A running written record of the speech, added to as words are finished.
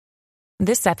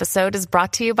This episode is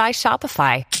brought to you by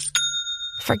Shopify.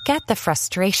 Forget the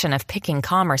frustration of picking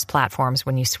commerce platforms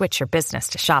when you switch your business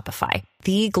to Shopify,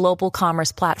 the global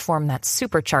commerce platform that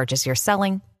supercharges your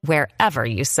selling wherever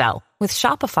you sell. With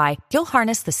Shopify, you'll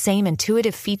harness the same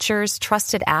intuitive features,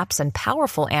 trusted apps, and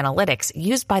powerful analytics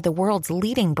used by the world's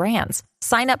leading brands.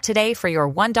 Sign up today for your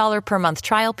 $1 per month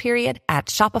trial period at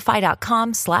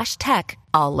shopify.com/tech,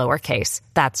 all lowercase.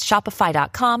 That's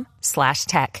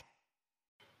shopify.com/tech.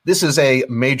 This is a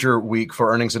major week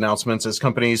for earnings announcements as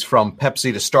companies from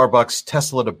Pepsi to Starbucks,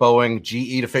 Tesla to Boeing,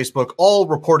 GE to Facebook, all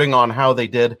reporting on how they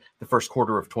did the first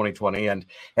quarter of 2020. And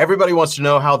everybody wants to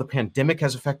know how the pandemic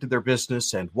has affected their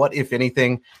business and what, if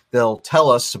anything, they'll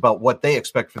tell us about what they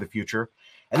expect for the future.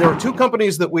 And there are two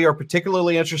companies that we are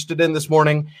particularly interested in this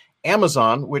morning.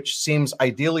 Amazon, which seems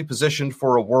ideally positioned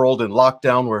for a world in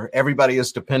lockdown where everybody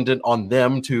is dependent on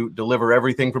them to deliver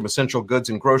everything from essential goods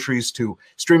and groceries to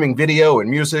streaming video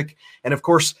and music. And of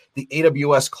course, the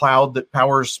AWS cloud that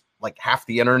powers like half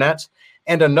the internet.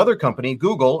 And another company,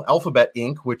 Google, Alphabet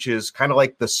Inc., which is kind of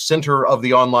like the center of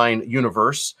the online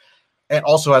universe. It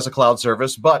also has a cloud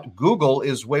service, but Google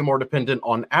is way more dependent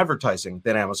on advertising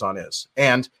than Amazon is.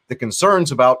 And the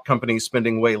concerns about companies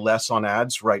spending way less on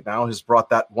ads right now has brought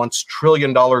that once $1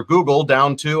 trillion Google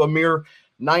down to a mere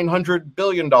 $900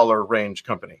 billion range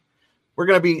company. We're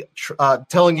going to be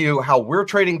telling you how we're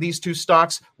trading these two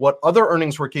stocks, what other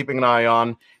earnings we're keeping an eye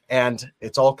on, and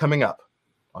it's all coming up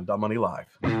on Dumb Money Live.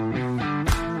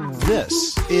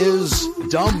 This is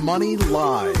Dumb Money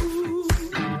Live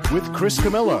with Chris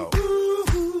Camillo,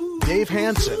 Dave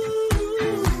Hansen,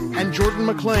 and Jordan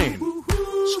McLean,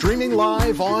 streaming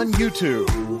live on YouTube.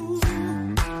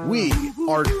 We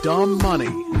are Dumb Money.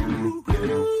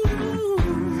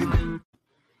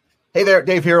 Hey there,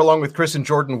 Dave here along with Chris and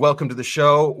Jordan. Welcome to the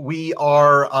show. We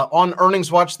are on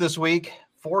earnings watch this week.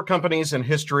 4 companies in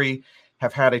history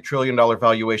have had $1 trillion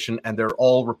valuation, and they're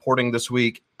all reporting this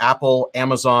week. Apple,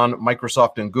 Amazon,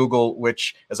 Microsoft, and Google,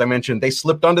 which, as I mentioned, they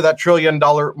slipped under that $1 trillion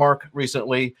mark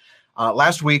recently.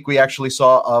 Last week, we actually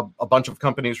saw a bunch of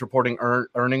companies reporting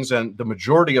earnings, and the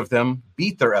majority of them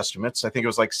beat their estimates. I think it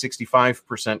was like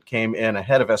 65% came in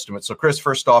ahead of estimates. So, Chris,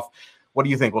 first off, what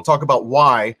do you think? We'll talk about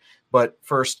why, but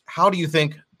first, how do you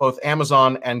think both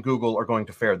Amazon and Google are going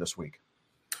to fare this week?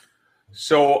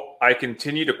 So I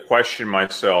continue to question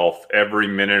myself every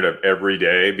minute of every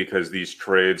day because these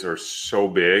trades are so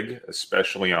big,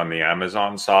 especially on the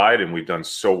Amazon side, and we've done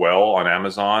so well on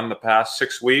Amazon the past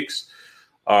 6 weeks.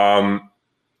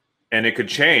 And it could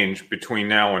change between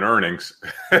now and earnings.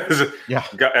 Yeah.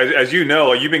 As you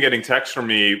know, you've been getting texts from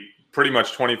me pretty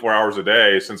much 24 hours a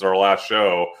day since our last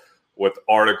show with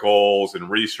articles and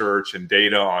research and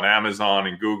data on Amazon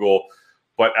and Google.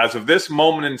 But as of this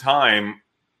moment in time,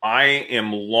 I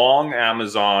am long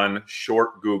Amazon,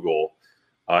 short Google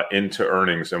into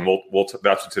earnings. And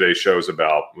that's what today's show is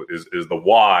about, is the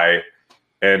why,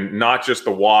 and not just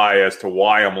the why as to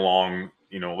why I'm long,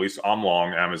 at least I'm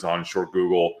long Amazon, short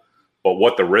Google, but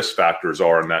what the risk factors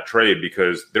are in that trade,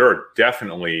 because there are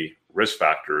definitely risk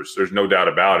factors. There's no doubt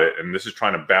about it. And this is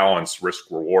trying to balance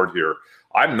risk reward here.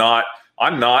 I'm not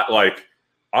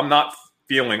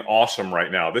feeling awesome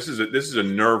right now. This is a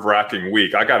nerve-wracking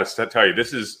week. I got to tell you,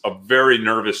 this is a very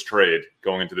nervous trade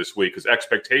going into this week because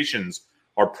expectations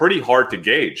are pretty hard to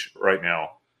gauge right now.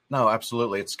 No,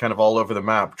 absolutely. It's kind of all over the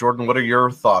map. Jordan, what are your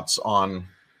thoughts on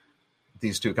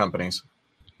these two companies?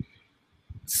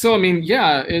 So, I mean,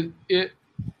 yeah, it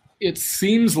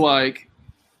seems like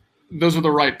those are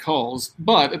the right calls,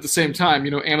 but at the same time,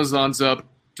 Amazon's up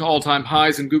to all-time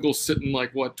highs, and Google's sitting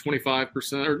like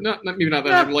 25%, or not maybe not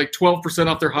that, high, like 12%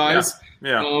 off their highs.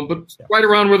 Yeah. But right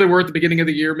around where they were at the beginning of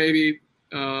the year, maybe.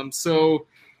 But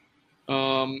yeah,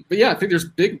 I think there's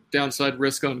big downside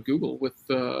risk on Google with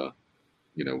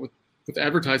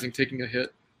advertising taking a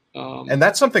hit. And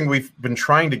that's something we've been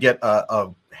trying to get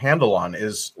a handle on,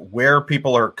 is where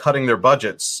people are cutting their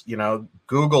budgets.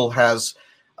 Google has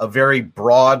a very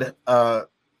broad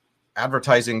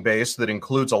advertising base that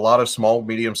includes a lot of small,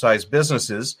 medium-sized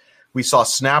businesses. We saw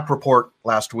Snap report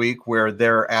last week where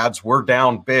their ads were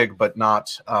down big, but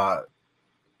not. But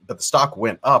the stock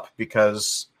went up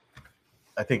because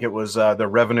I think it was the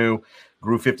revenue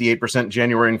grew 58% in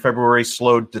January and February,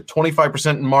 slowed to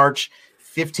 25% in March,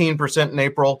 15% in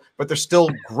April, but they're still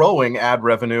growing ad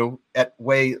revenue at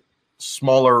way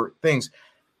smaller things.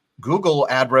 Google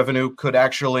ad revenue could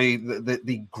actually,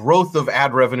 the growth of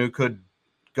ad revenue could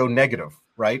go negative,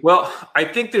 right? Well, I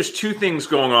think there's two things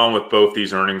going on with both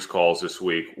these earnings calls this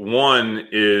week. One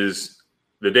is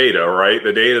the data, right?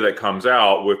 The data that comes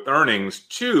out with earnings.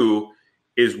 Two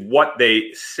is what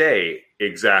they say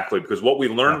Exactly, because what we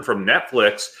learned from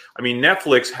Netflix, I mean,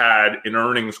 Netflix had an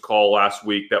earnings call last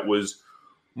week that was,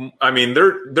 I mean,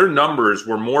 their numbers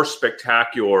were more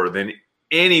spectacular than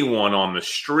anyone on the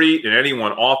street and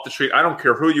anyone off the street. I don't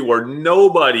care who you are.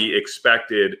 Nobody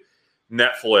expected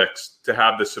Netflix to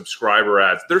have the subscriber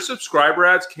ads. Their subscriber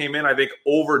ads came in, I think,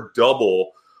 over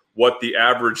double what the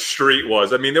average street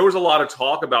was. I mean, there was a lot of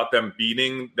talk about them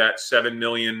beating that 7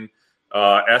 million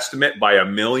estimate by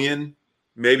 1 million,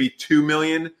 maybe 2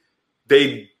 million.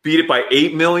 They beat it by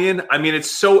 8 million. I mean, it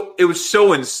was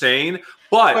so insane.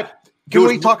 But can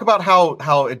we talk about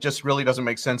how it just really doesn't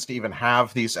make sense to even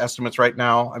have these estimates right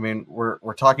now? I mean,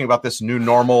 we're talking about this new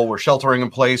normal. We're sheltering in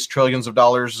place, trillions of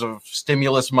dollars of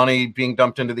stimulus money being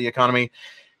dumped into the economy.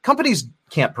 Companies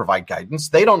can't provide guidance.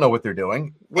 They don't know what they're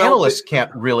doing. Analysts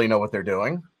can't really know what they're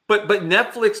doing. But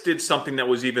Netflix did something that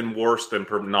was even worse than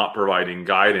not providing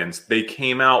guidance. They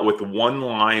came out with one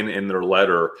line in their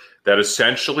letter that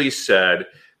essentially said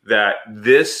that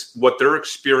what they're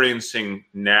experiencing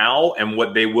now and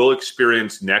what they will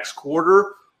experience next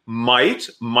quarter might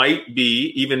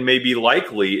be, even maybe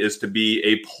likely, is to be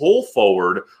a pull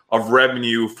forward of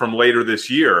revenue from later this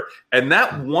year. And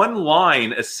that one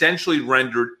line essentially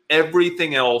rendered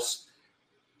everything else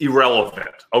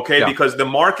irrelevant, okay? Yeah. Because the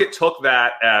market took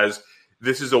that as,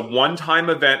 this is a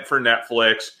one-time event for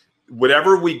Netflix.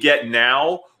 Whatever we get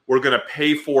now, we're going to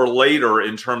pay for later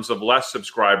in terms of less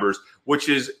subscribers, which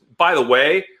is, by the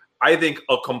way, I think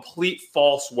a complete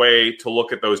false way to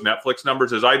look at those Netflix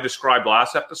numbers. As I described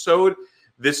last episode,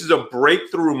 this is a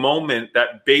breakthrough moment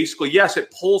that basically, yes,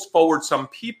 it pulls forward some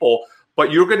people,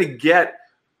 but you're going to get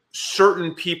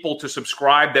certain people to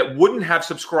subscribe that wouldn't have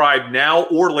subscribed now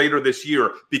or later this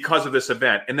year because of this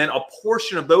event. And then a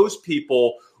portion of those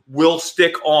people will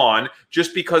stick on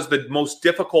just because the most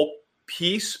difficult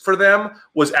piece for them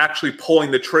was actually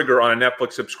pulling the trigger on a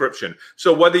Netflix subscription.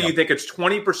 So whether you think it's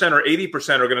 20% or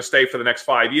 80% are going to stay for the next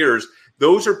 5 years,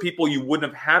 those are people you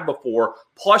wouldn't have had before.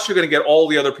 Plus, you're going to get all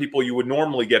the other people you would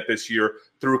normally get this year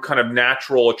through kind of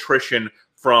natural attrition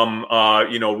from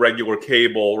regular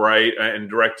cable, right, and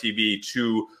DirecTV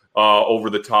to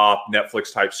over-the-top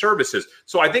Netflix-type services.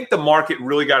 So I think the market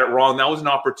really got it wrong. That was an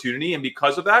opportunity, and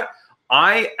because of that,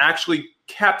 I actually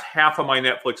kept half of my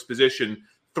Netflix position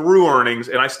through earnings,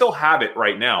 and I still have it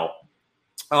right now.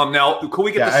 Now, could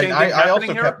we get the same thing happening I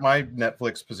also here? kept my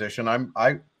Netflix position.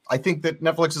 I think that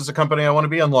Netflix is a company I want to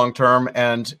be on long term,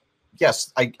 and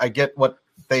yes, I get what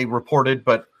they reported,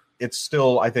 but it's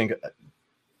still, I think,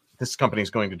 this company is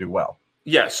going to do well.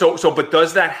 Yeah. So, but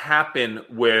does that happen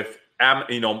with,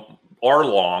 our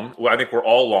long? Well, I think we're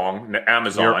all long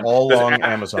Amazon. You're all long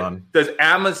Amazon. Does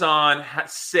Amazon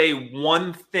say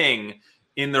one thing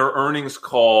in their earnings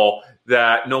call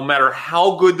that no matter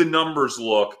how good the numbers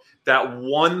look, that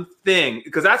one thing,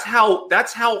 because that's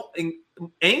how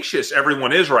anxious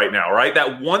everyone is right now, right?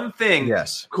 That one thing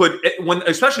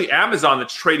especially Amazon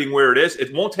that's trading where it is,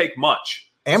 it won't take much.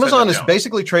 Amazon is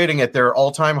basically trading at their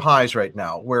all-time highs right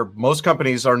now, where most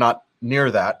companies are not near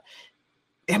that.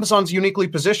 Amazon's uniquely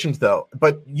positioned, though.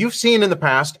 But you've seen in the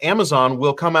past, Amazon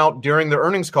will come out during their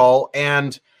earnings call,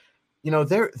 and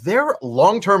they're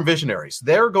long-term visionaries.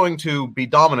 They're going to be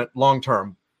dominant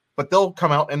long-term, but they'll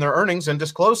come out in their earnings and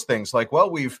disclose things like,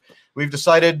 well, we've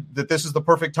decided that this is the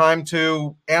perfect time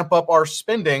to amp up our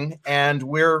spending, and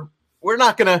we're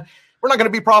not going to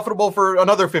be profitable for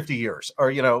another 50 years,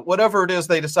 or whatever it is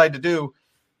they decide to do.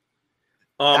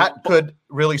 That could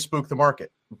really spook the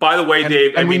market. By the way,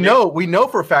 Dave, we know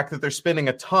for a fact that they're spending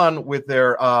a ton with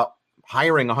their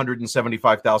hiring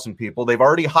 175,000 people. They've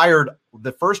already hired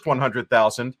the first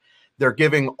 100,000. They're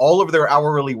giving all of their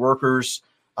hourly workers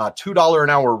 $2 an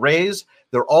hour raise.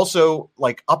 They're also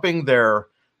upping their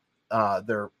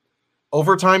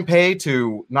overtime pay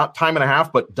to not time and a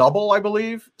half, but double, I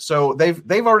believe. So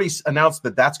they've already announced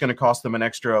that that's going to cost them an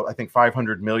extra, I think,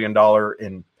 $500 million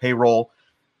in payroll.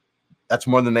 That's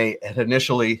more than they had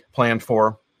initially planned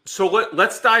for. So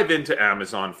let's dive into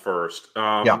Amazon first.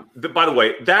 By the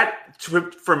way,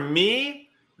 for me,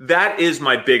 that is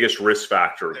my biggest risk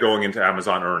factor going into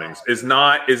Amazon earnings. It's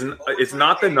not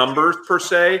the numbers per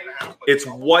se. It's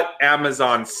what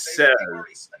Amazon says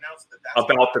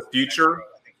about the future.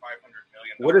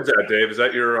 What is that, Dave? Is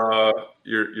that your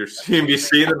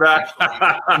CNBC in the back?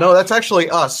 No, that's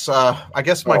actually us. I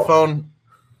guess my phone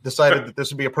decided that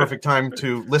this would be a perfect time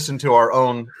to listen to our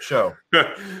own show.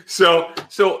 So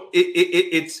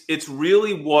it's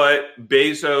really what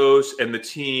Bezos and the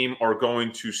team are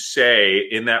going to say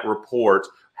in that report,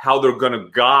 how they're going to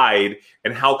guide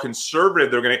and how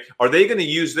conservative they're going to. Are they going to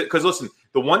use that? Because listen,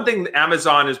 The one thing that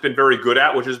Amazon has been very good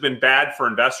at, which has been bad for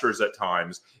investors at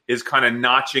times, is kind of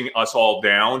notching us all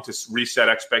down to reset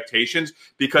expectations,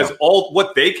 because all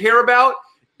what they care about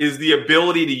is the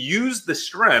ability to use the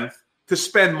strength to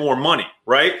spend more money,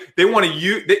 right? They want to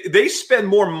use, they spend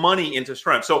more money into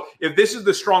strength. So if this is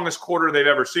the strongest quarter they've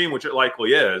ever seen, which it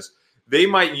likely is, they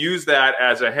might use that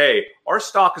as a, hey, our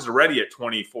stock is already at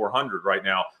 2,400 right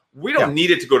now. We don't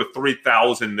need it to go to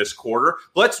 3,000 this quarter.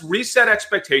 Let's reset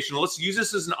expectation. Let's use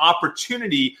this as an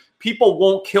opportunity. People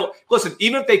won't kill. Listen,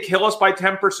 even if they kill us by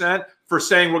 10% for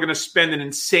saying we're going to spend an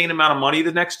insane amount of money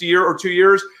the next year or 2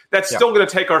 years, that's still going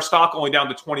to take our stock only down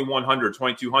to 2,100,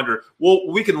 2,200. Well,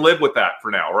 we can live with that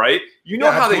for now, right? You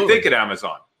know how they think at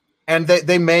Amazon. And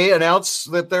they may announce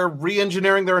that they're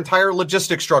re-engineering their entire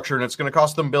logistics structure and it's going to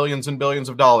cost them billions and billions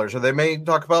of dollars. Or they may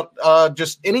talk about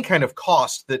just any kind of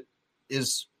cost that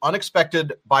is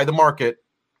unexpected by the market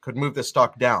could move this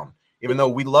stock down. Even though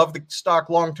we love the stock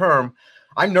long term,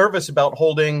 I'm nervous about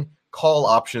holding call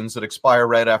options that expire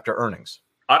right after earnings.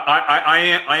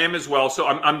 I am as well. So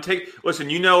I'm taking. Listen,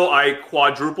 I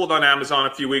quadrupled on Amazon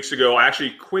a few weeks ago. I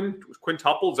actually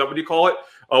quintupled. Is that what you call it?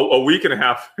 A week and a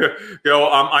half ago.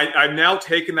 I've now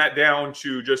taken that down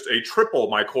to just a triple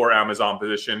my core Amazon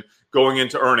position going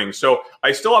into earnings. So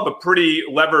I still have a pretty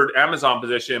levered Amazon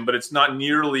position, but it's not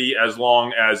nearly as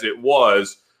long as it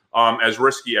was, as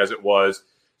risky as it was.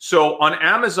 So on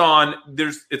Amazon,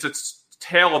 it's a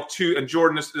tale of two. And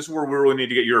Jordan, this is where we really need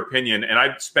to get your opinion. And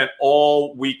I've spent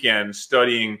all weekend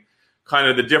studying kind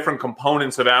of the different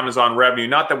components of Amazon revenue.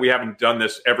 Not that we haven't done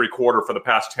this every quarter for the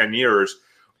past 10 years,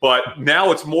 but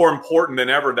now it's more important than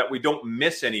ever that we don't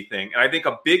miss anything. And I think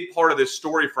a big part of this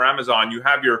story for Amazon, you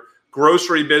have your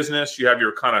grocery business, you have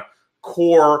your kind of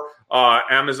core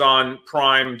Amazon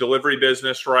Prime delivery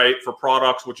business, right, for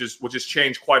products, which has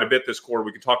changed quite a bit this quarter.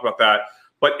 We can talk about that.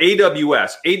 But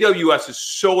AWS is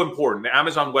so important. The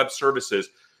Amazon Web Services,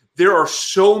 there are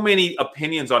so many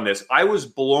opinions on this. I was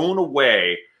blown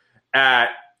away at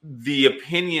the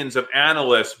opinions of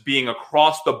analysts being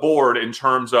across the board in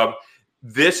terms of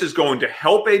this is going to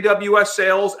help AWS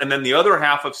sales. And then the other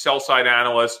half of sell-side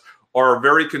analysts are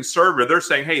very conservative. They're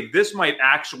saying, hey, this might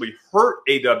actually hurt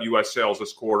AWS sales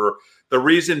this quarter. The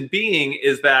reason being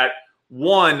is that,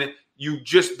 one,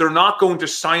 they're not going to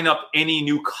sign up any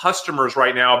new customers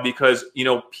right now because,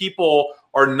 people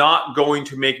are not going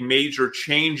to make major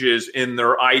changes in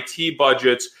their IT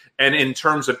budgets and in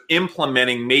terms of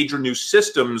implementing major new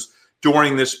systems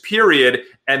during this period.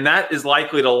 And that is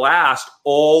likely to last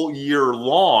all year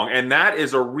long. And that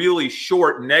is a really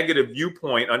short negative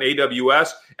viewpoint on AWS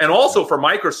and also for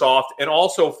Microsoft and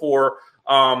also for,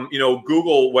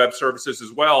 Google Web Services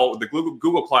as well, the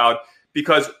Google Cloud,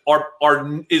 because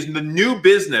is the new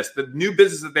business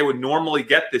that they would normally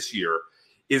get this year,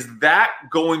 is that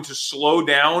going to slow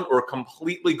down or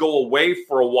completely go away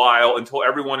for a while until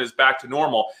everyone is back to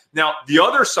normal? Now, the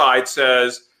other side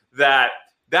says that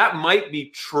might be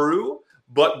true,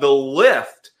 but the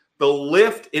lift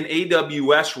in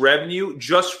AWS revenue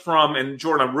just from, and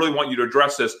Jordan, I really want you to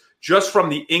address this, just from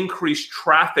the increased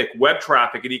traffic, web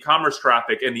traffic and e-commerce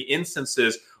traffic and the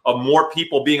instances of more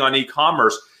people being on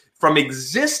e-commerce from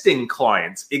existing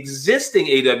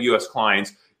AWS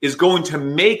clients is going to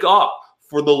make up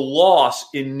for the loss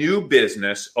in new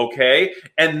business, okay?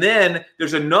 And then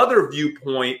there's another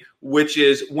viewpoint, which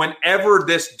is whenever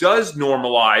this does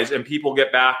normalize and people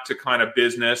get back to kind of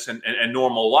business and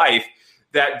normal life,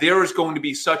 that there is going to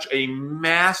be such a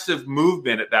massive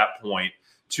movement at that point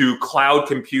to cloud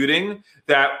computing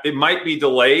that it might be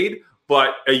delayed,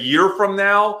 but a year from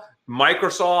now,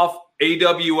 Microsoft,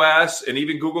 AWS, and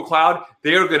even Google Cloud,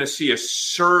 they are going to see a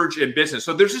surge in business.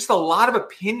 So there's just a lot of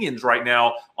opinions right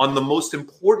now on the most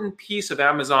important piece of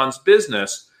Amazon's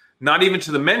business, not even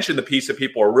to mention the piece that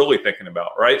people are really thinking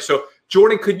about, right? So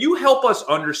Jordan, could you help us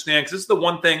understand, because this is the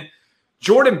one thing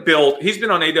Jordan built, he's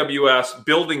been on AWS,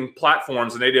 building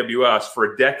platforms in AWS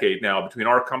for a decade now, between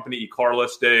our company,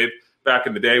 eCarlist, Dave, back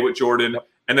in the day with Jordan,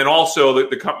 and then also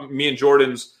the company, me and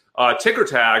Jordan's Ticker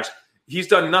Tags. He's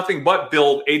done nothing but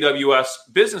build AWS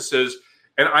businesses.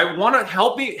 And I want to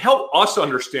help us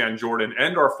understand, Jordan,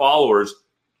 and our followers,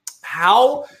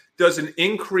 how does an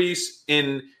increase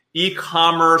in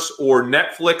e-commerce or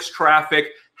Netflix traffic,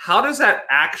 how does that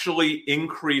actually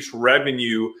increase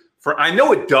revenue? I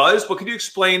know it does, but could you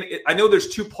explain? I know there's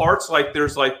two parts. Like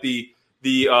there's like the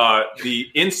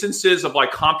instances of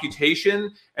like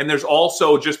computation, and there's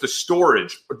also just the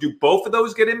storage. Do both of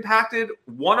those get impacted?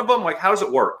 One of them, like how does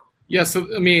it work? Yeah, so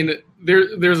I mean,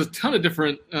 there's a ton of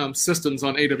different systems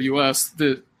on AWS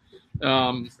that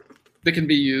can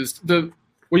be used.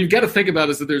 What you've got to think about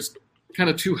is that there's kind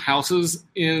of two houses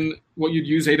in what you'd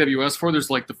use AWS for. There's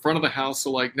like the front of the house,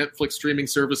 so like Netflix streaming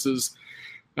services,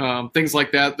 things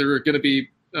like that. There are going to be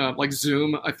like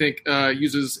Zoom, I think,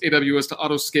 uses AWS to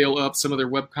auto scale up some of their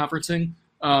web conferencing.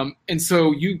 And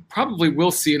so you probably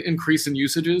will see an increase in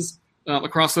usages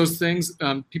across those things.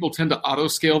 People tend to auto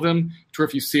scale them to where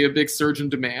if you see a big surge in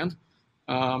demand,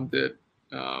 that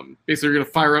basically you're going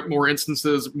to fire up more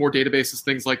instances, more databases,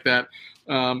 things like that,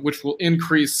 which will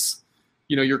increase,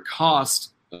 your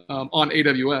cost on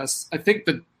AWS. I think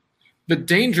that the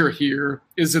danger here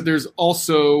is that there's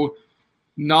also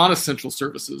non-essential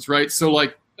services, right? So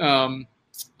like,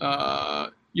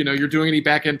 you're doing any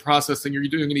back-end processing, you're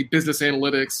doing any business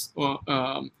analytics,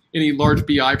 any large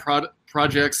BI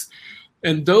projects,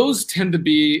 and those tend to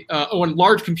be, and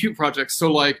large compute projects. So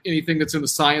like anything that's in the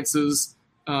sciences,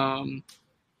 anytime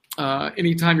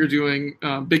you're doing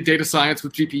big data science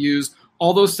with GPUs,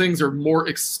 all those things are more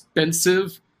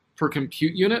expensive per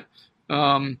compute unit.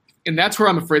 And that's where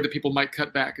I'm afraid that people might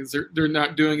cut back, is they're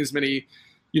not doing as many,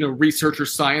 research or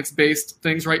science-based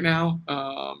things right now.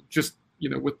 Just,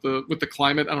 with the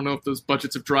climate, I don't know if those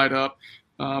budgets have dried up.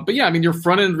 But yeah, I mean, your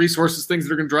front-end resources, things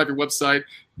that are going to drive your website,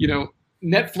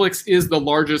 Netflix is the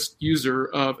largest user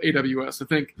of AWS. I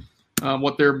think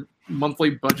what their monthly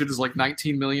budget is like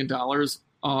 $19 million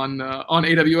on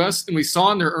AWS. And we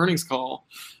saw in their earnings call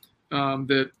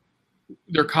that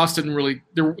their cost didn't really,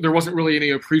 there wasn't really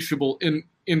any appreciable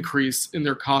increase in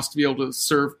their cost to be able to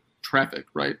serve traffic,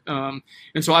 right? And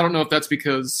so I don't know if that's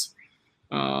because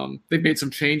they've made some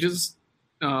changes,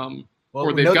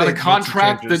 or they've got a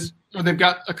contract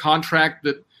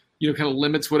that kind of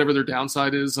limits whatever their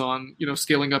downside is on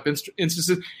scaling up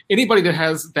instances. Anybody that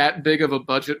has that big of a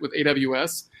budget with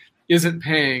AWS isn't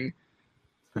paying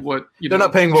what they're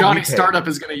not paying what Johnny Startup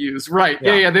is going to use, right?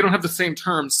 Yeah. They don't have the same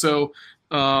terms, so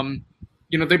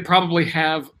they probably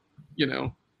have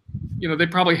they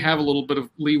probably have a little bit of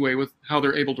leeway with how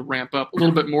they're able to ramp up a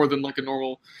little bit more than like a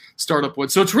normal startup would.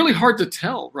 So it's really hard to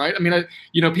tell, right? I mean,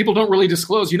 people don't really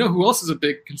disclose. Who else is a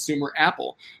big consumer?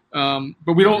 Apple,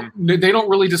 but we don't. They don't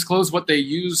really disclose what they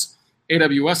use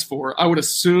AWS for. I would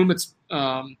assume it's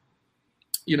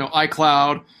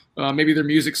iCloud, maybe their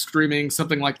music streaming,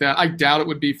 something like that. I doubt it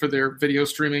would be for their video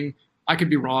streaming. I could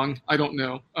be wrong. I don't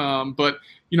know. But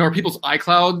are people's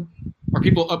iCloud? Are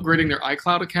people upgrading their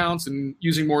iCloud accounts and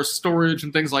using more storage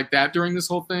and things like that during this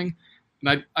whole thing?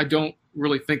 And I don't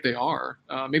really think they are.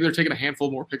 Maybe they're taking a handful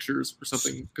more pictures or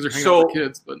something because they're hanging out with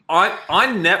kids. But on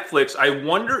Netflix, I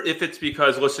wonder if it's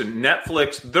because, listen,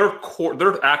 Netflix,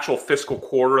 their actual fiscal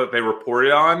quarter that they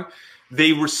reported on,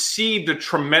 they received a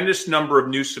tremendous number of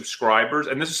new subscribers.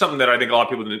 And this is something that I think a lot of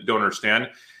people don't understand,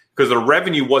 because their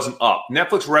revenue wasn't up.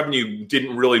 Netflix revenue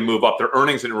didn't really move up. Their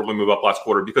earnings didn't really move up last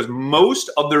quarter because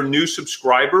most of their new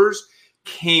subscribers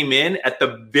came in at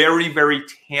the very, very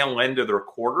tail end of their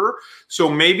quarter. So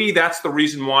maybe that's the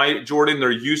reason why, Jordan,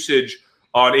 their usage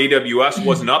on AWS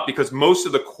wasn't up, because most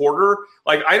of the quarter,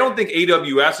 like, I don't think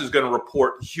AWS is going to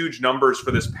report huge numbers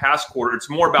for this past quarter. It's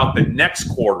more about the next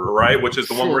quarter, right? Which is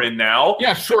the one we're in now.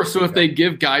 Yeah, sure. So if they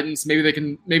give guidance, maybe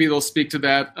they'll speak to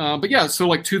that. But yeah, so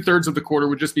like 2/3 of the quarter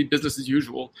would just be business as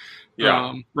usual.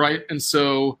 Yeah. Right. And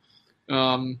so,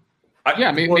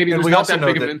 maybe there's not that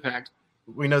big of an impact.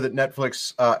 We know that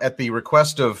Netflix, at the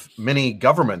request of many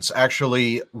governments,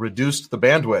 actually reduced the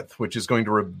bandwidth, which is going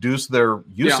to reduce their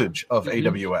usage of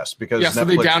AWS, because so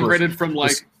they downgraded from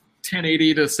like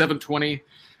 1080 to 720,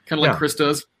 kind of like Chris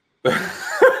does.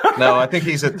 No, I think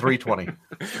he's at 320.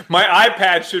 My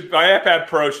iPad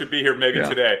Pro should be here maybe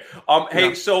today.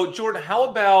 So Jordan, how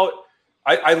about,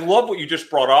 I love what you just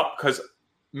brought up, because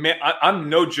man, I'm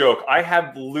no joke. I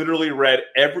have literally read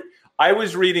I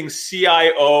was reading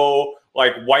CIO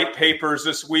white papers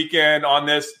this weekend on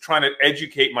this, trying to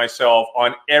educate myself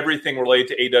on everything related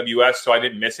to AWS so I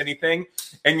didn't miss anything.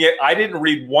 And yet I didn't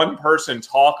read one person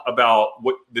talk about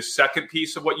what the second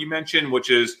piece of what you mentioned, which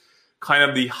is kind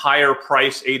of the higher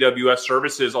price AWS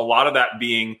services, a lot of that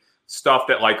being stuff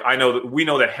that we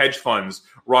know that hedge funds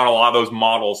run a lot of those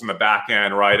models in the back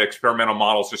end, right? Experimental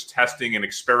models, just testing and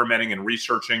experimenting and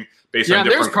researching based on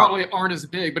different. Theirs probably aren't as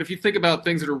big, but if you think about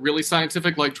things that are really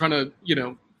scientific, like trying to,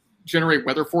 generate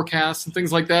weather forecasts and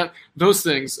things like that, those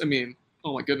things, I mean,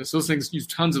 oh my goodness, those things use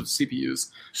tons of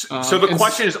CPUs. So the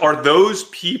question is, are those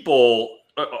people,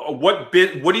 what do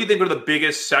you think are the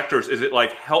biggest sectors? Is it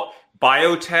like health,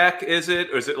 biotech? Is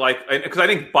it, or is it because I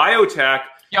think biotech.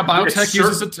 Yeah, biotech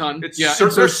uses a ton.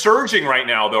 They're surging right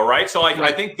now, though, right? So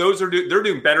I think those they're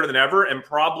doing better than ever, and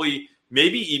probably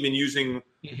maybe even using,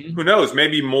 who knows,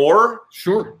 maybe more.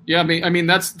 Sure. Yeah, I mean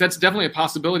that's definitely a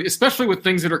possibility, especially with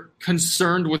things that are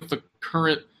concerned with the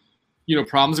current,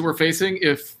 problems that we're facing.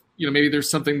 If, maybe there's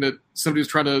something that somebody's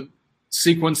trying to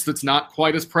sequence that's not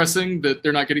quite as pressing, that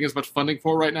they're not getting as much funding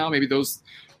for right now, maybe those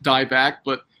die back.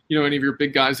 But, any of your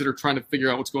big guys that are trying to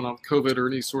figure out what's going on with COVID or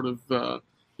any sort of,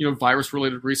 virus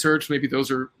related research, maybe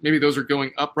those are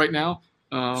going up right now.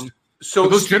 So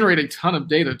those generate a ton of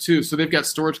data too. So they've got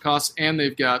storage costs and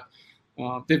they've got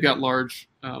large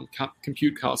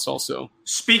compute costs also.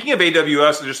 Speaking of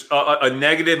AWS, just a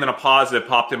negative and a positive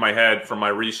popped in my head from my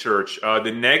research.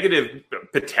 The negative,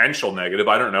 potential negative,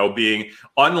 I don't know, being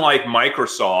unlike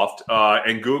Microsoft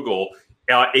and Google,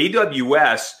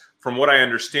 AWS, from what I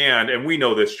understand, and we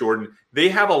know this, Jordan, they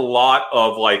have a lot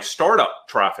of like startup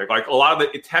traffic. Like a lot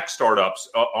of the tech startups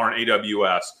are on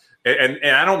AWS. And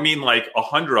I don't mean like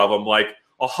 100 of them, like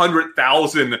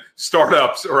 100,000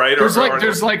 startups, right?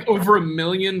 There's like over 1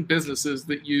 million businesses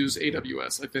that use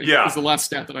AWS, I think, is the last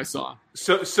stat that I saw.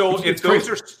 So if those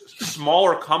are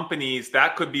smaller companies,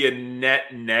 that could be a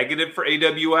net negative for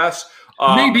AWS.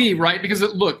 Maybe, right? Because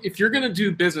look, if you're going to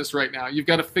do business right now, you've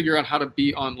got to figure out how to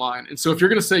be online. And so if you're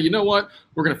going to say, you know what,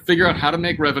 we're going to figure out how to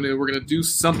make revenue, we're going to do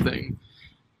something,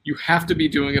 you have to be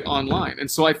doing it online.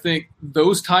 And so I think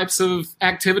those types of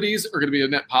activities are going to be a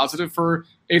net positive for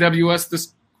AWS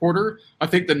this quarter. I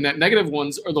think the net negative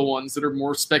ones are the ones that are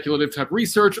more speculative type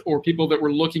research or people that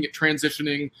were looking at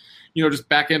transitioning, just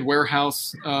back-end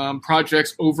warehouse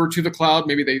projects over to the cloud.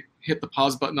 Maybe they hit the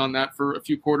pause button on that for a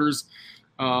few quarters.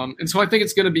 And so I think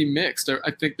it's going to be mixed.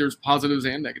 I think there's positives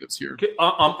and negatives here.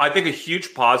 I think a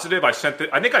huge positive, I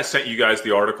think I sent you guys the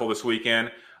article this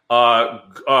weekend.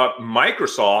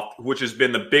 Microsoft, which has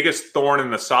been the biggest thorn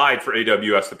in the side for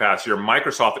AWS the past year,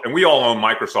 Microsoft, and we all own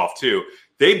Microsoft too,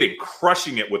 they've been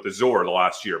crushing it with Azure the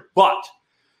last year, but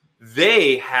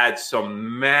they had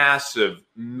some massive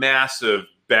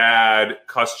bad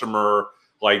customer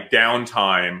like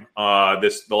downtime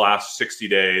the last 60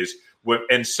 days.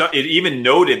 And so it even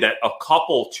noted that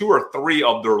 2 or 3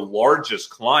 of their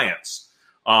largest clients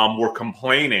were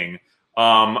complaining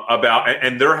about,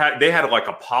 and they had to like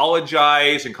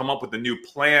apologize and come up with a new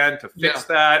plan to fix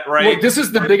that, right? Well, this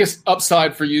is the biggest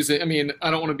upside for using. I mean, I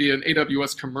don't want to be an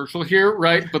AWS commercial here,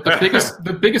 right? But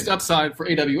the biggest upside for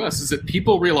AWS is that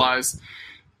people realize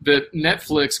that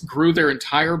Netflix grew their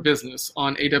entire business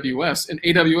on AWS, and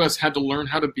AWS had to learn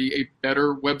how to be a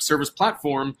better web service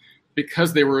platform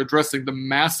because they were addressing the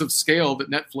massive scale that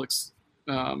Netflix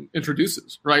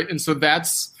introduces, right? And so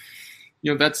that's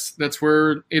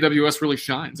where AWS really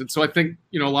shines. And so I think,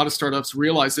 a lot of startups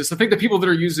realize this. I think the people that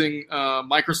are using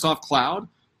Microsoft Cloud,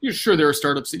 sure, there are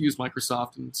startups that use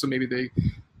Microsoft, and so maybe they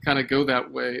kind of go that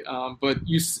way. But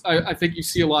I think you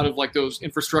see a lot of like those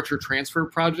infrastructure transfer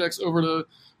projects over to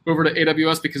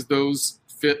AWS because those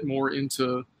fit more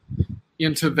into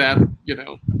that,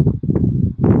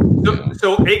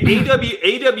 So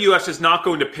AWS is not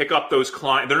going to pick up those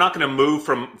clients. They're not going to move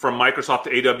from Microsoft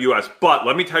to AWS. But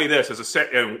let me tell you this: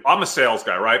 and I'm a sales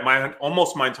guy, right?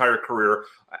 Almost my entire career,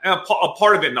 a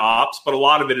part of it in ops, but a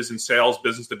lot of it is in sales,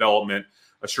 business development,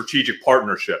 strategic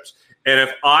partnerships. And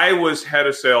if I was head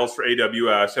of sales for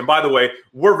AWS, and by the way,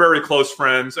 we're very close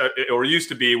friends, or used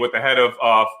to be, with the head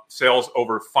of sales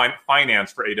over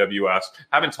finance for AWS.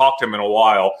 Haven't talked to him in a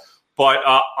while. But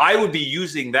I would be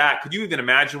using that. Could you even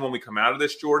imagine when we come out of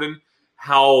this, Jordan,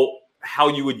 how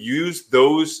you would use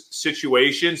those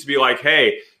situations to be like,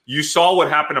 hey, you saw what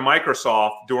happened to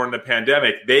Microsoft during the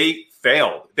pandemic. They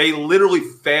failed. They literally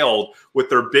failed with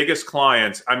their biggest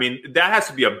clients. I mean, that has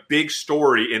to be a big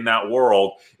story in that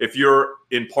world. If you're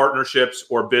in partnerships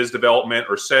or biz development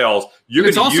or sales, you're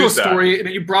going to use that. It's also a story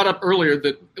that you brought up earlier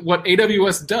that what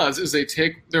AWS does is they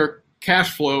take their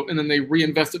cash flow and then they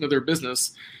reinvest it into their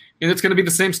business. And it's going to be the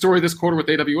same story this quarter with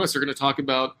AWS. They're going to talk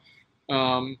about,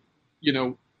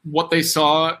 what they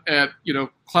saw at,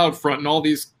 CloudFront and all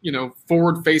these,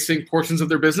 forward-facing portions of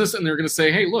their business. And they're going to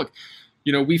say, hey, look,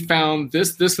 we found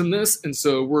this, this, and this. And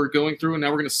so we're going through and now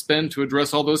we're going to spend to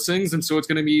address all those things. And so it's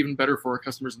going to be even better for our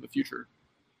customers in the future.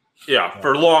 Yeah,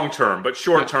 for long term. But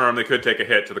short term, they could take a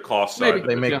hit to the cost side.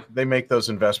 They make those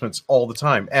investments all the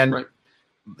time. And right.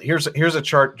 Here's a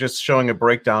chart just showing a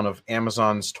breakdown of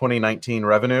Amazon's 2019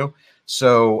 revenue.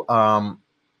 So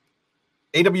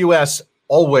AWS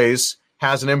always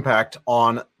has an impact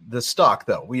on the stock,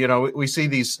 though. We see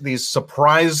these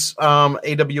surprise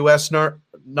AWS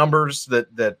numbers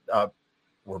that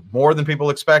were more than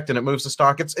people expect, and it moves the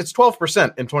stock. It's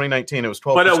 12% in 2019. It was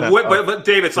 12%. But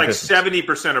Dave, it's like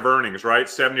 70% of earnings, right?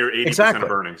 70 or 80% of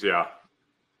earnings, yeah.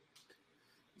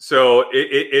 So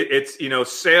it's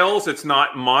sales, it's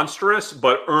not monstrous,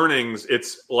 but earnings,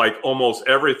 it's like almost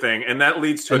everything. And that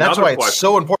leads to another question. That's why it's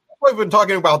so important. We've been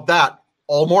talking about that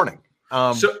all morning.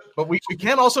 But we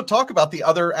can also talk about the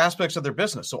other aspects of their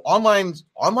business. So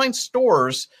online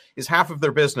stores is half of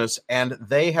their business, and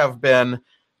they've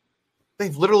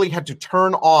literally had to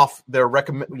turn off their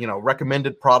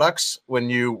recommended products. When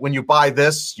you buy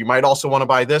this, you might also want to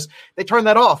buy this. They turn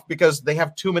that off because they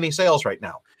have too many sales right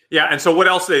now. Yeah, and so what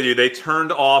else did they do? They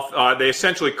turned off, they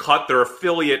essentially cut their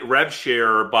affiliate rev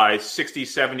share by 60,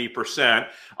 70%.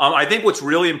 I think what's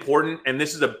really important, and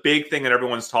this is a big thing that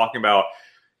everyone's talking about,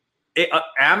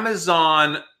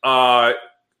 Amazon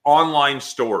online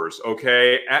stores,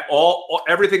 okay?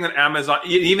 Everything that Amazon,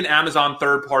 even Amazon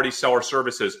third-party seller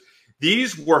services,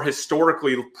 these were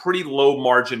historically pretty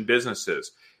low-margin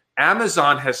businesses.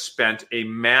 Amazon has spent a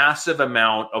massive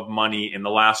amount of money in the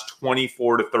last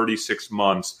 24 to 36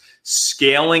 months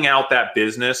scaling out that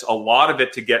business, a lot of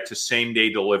it to get to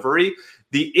same-day delivery.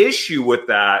 The issue with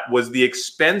that was the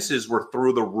expenses were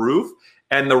through the roof,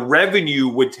 and the revenue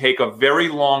would take a very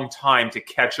long time to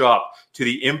catch up to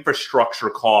the infrastructure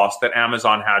cost that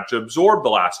Amazon had to absorb the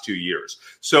last 2 years.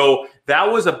 So that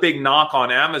was a big knock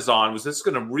on Amazon. Was this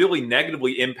going to really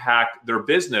negatively impact their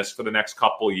business for the next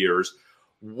couple of years?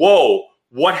 Whoa,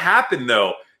 what happened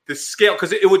though? The scale,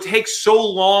 because it would take so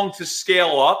long to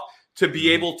scale up to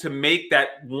be able to make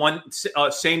that one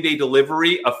same day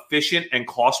delivery efficient and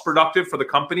cost productive for the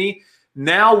company.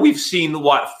 Now we've seen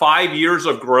 5 years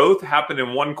of growth happen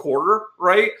in one quarter,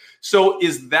 right? So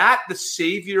is that the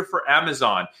savior for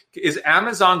Amazon? Is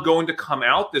Amazon going to come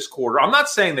out this quarter? I'm not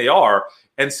saying they are,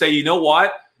 and say, you know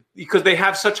what? Because they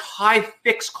have such high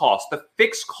fixed costs, the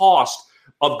fixed cost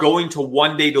of going to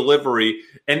one day delivery,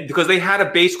 and because they had to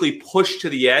basically push to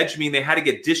the edge, I mean, they had to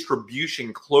get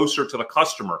distribution closer to the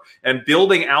customer, and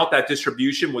building out that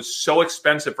distribution was so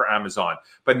expensive for Amazon.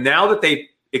 But now that they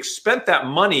spent that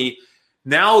money,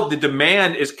 now the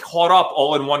demand is caught up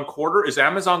all in one quarter. Is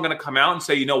Amazon going to come out and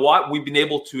say, you know what, we've been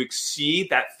able to exceed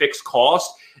that fixed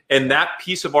cost, and that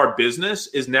piece of our business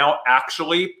is now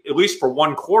actually, at least for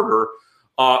one quarter,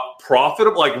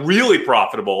 profitable, like really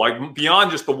profitable, like beyond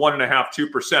just the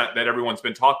 1.5–2% that everyone's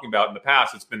been talking about in the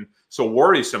past? It's been so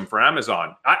worrisome for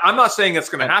Amazon. I'm not saying it's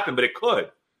going to happen, but it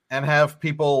could. And have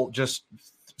people just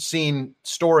seen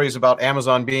stories about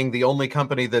Amazon being the only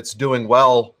company that's doing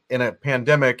well in a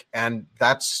pandemic, and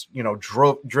that's,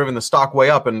 driven the stock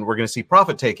way up, and we're going to see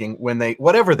profit taking when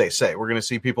whatever they say. We're going to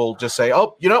see people just say,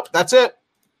 oh, that's it,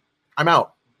 I'm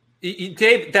out.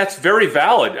 Dave, that's very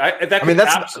valid.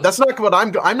 That's not what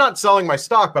I'm not selling my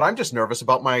stock, but I'm just nervous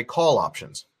about my call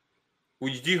options.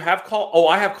 Well, do you have call? Oh,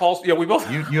 I have calls. Yeah, we both.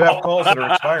 You have calls that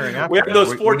are expiring. After. We have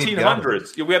those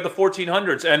 1400s. We have the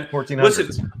 1400s. And 1400s.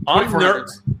 Listen, I'm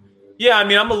nervous. Yeah,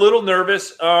 I'm a little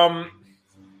nervous.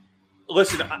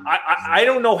 Listen, I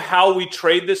don't know how we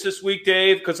trade this week,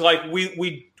 Dave, because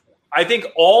I think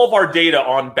all of our data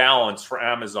on balance for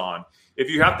Amazon, if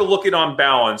you have to look at on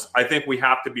balance, I think we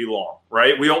have to be long,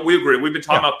 right? We agree. We've been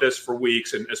talking about this for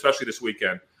weeks, and especially this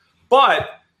weekend.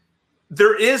 But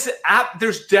there's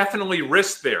definitely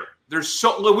risk there.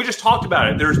 We just talked about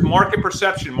it. There's market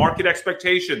perception, market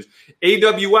expectations.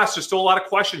 AWS, there's still a lot of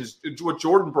questions. What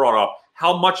Jordan brought up,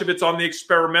 how much of it's on the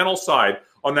experimental side,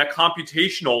 on that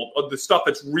computational, the stuff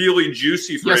that's really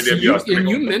juicy for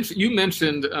AWS. You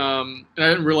mentioned, and I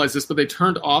didn't realize this, but they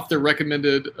turned off their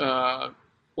recommended.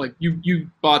 You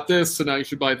bought this, so now you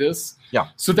should buy this. Yeah.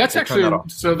 So that's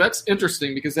that's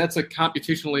interesting, because that's a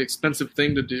computationally expensive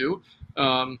thing to do.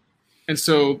 And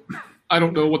so I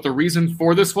don't know what the reason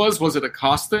for this was. Was it a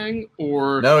cost thing,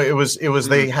 or no? It was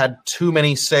they had too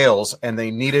many sales, and they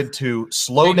needed to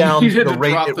slow down the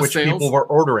rate at which people were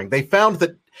ordering. They found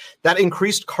that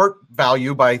increased cart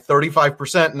value by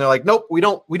 35%, and they're like, nope, we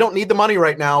don't need the money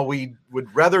right now. We would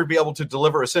rather be able to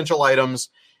deliver essential items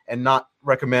and not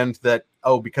recommend that,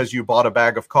 because you bought a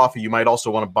bag of coffee, you might also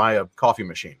want to buy a coffee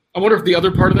machine. I wonder if the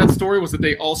other part of that story was that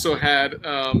they also had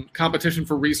competition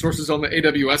for resources on the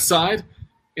AWS side,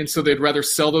 and so they'd rather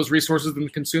sell those resources than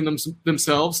consume them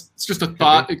themselves. It's just a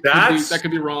thought. That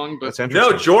could be wrong, but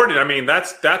no, Jordan.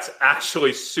 That's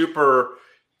actually super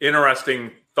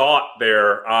interesting thought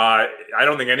there. I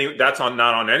don't think that's not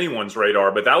on anyone's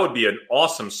radar, but that would be an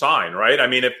awesome sign, right?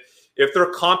 If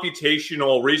their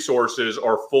computational resources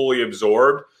are fully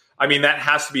absorbed, that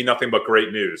has to be nothing but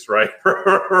great news, right,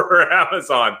 for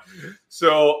Amazon.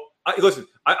 So, listen,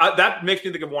 that makes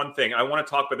me think of one thing. I want to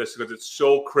talk about this because it's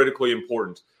so critically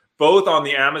important, both on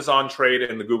the Amazon trade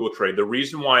and the Google trade. The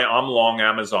reason why I'm long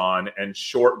Amazon and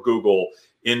short Google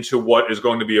into what is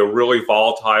going to be a really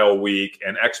volatile week,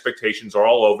 and expectations are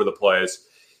all over the place,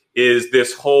 is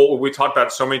this whole, we talked about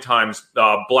it so many times,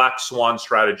 black swan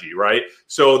strategy, right?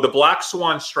 So the black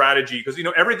swan strategy, because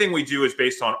everything we do is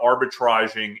based on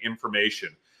arbitraging information.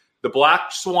 The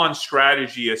black swan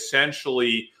strategy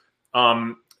essentially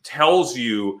tells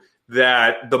you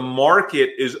that the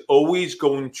market is always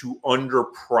going to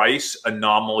underprice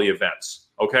anomaly events.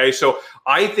 Okay, so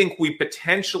I think we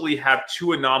potentially have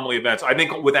two anomaly events. I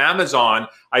think with Amazon,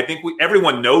 I think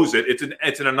everyone knows it.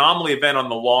 It's an anomaly event on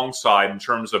the long side in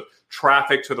terms of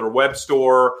traffic to their web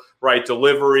store, right,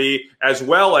 delivery, as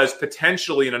well as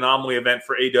potentially an anomaly event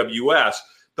for AWS.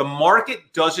 The market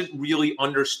doesn't really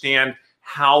understand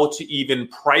how to even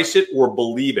price it or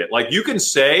believe it. Like, you can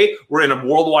say we're in a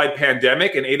worldwide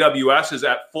pandemic and AWS is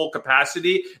at full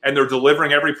capacity and they're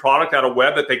delivering every product out of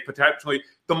web that they potentially,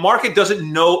 the market doesn't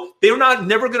know. They're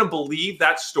never going to believe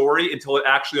that story until it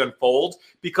actually unfolds,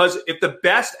 because if the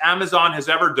best Amazon has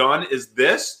ever done is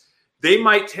this, they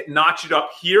might notch it up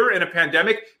here in a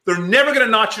pandemic. They're never going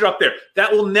to notch it up there.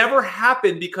 That will never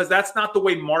happen, because that's not the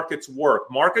way markets work.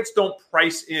 Markets don't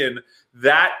price in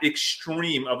that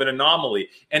extreme of an anomaly.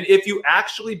 And if you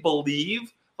actually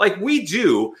believe, like we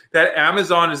do, that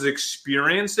Amazon is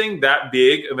experiencing that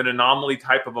big of an anomaly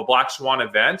type of a black swan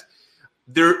event,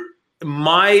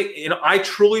 I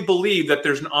truly believe that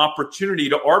there's an opportunity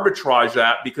to arbitrage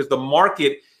that, because the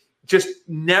market just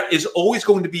is always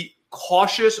going to be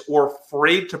cautious or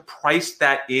afraid to price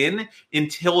that in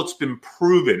until it's been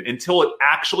proven, until it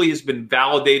actually has been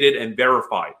validated and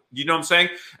verified. You know what I'm saying?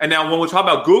 And now when we talk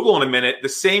about Google in a minute, the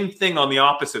same thing on the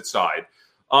opposite side.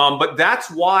 But that's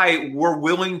why we're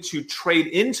willing to trade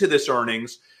into this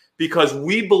earnings, because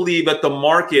we believe that the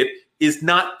market is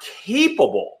not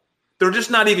capable. They're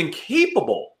just not even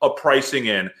capable of pricing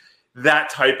in that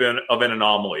type of an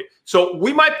anomaly. So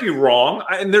we might be wrong,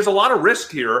 and there's a lot of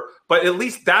risk here, but at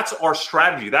least that's our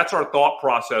strategy. That's our thought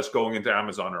process going into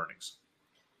Amazon earnings.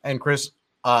 And Chris,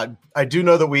 I do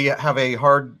know that we have a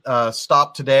hard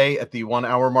stop today at the 1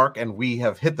 hour mark, and we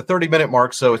have hit the 30-minute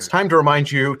mark. So it's time to remind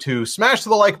you to smash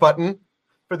the like button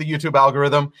for the YouTube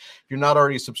algorithm. If you're not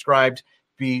already subscribed,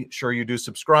 be sure you do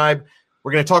subscribe.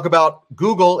 We're going to talk about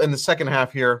Google in the second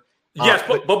half here. Yes,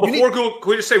 but before Google,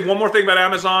 can we just say one more thing about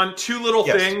Amazon? Two little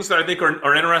things that I think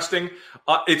are interesting.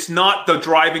 It's not the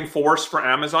driving force for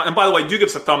Amazon. And by the way, do give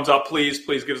us a thumbs up, please.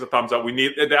 Please give us a thumbs up. We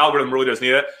need the algorithm really does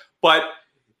need it. But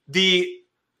the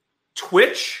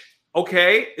Twitch,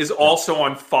 is also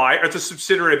on fire. It's a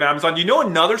subsidiary of Amazon. You know,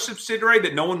 another subsidiary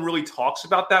that no one really talks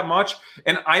about that much,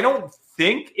 and I don't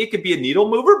think it could be a needle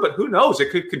mover, but who knows?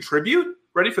 It could contribute.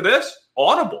 Ready for this?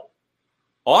 Audible.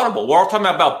 We're all talking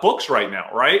about books right now,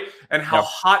 right? And how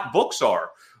hot books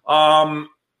are. I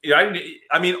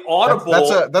mean,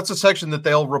 Audible. That's a section that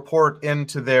they'll report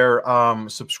into their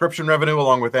subscription revenue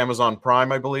along with Amazon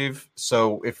Prime, I believe.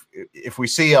 So if we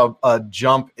see a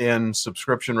jump in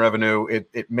subscription revenue,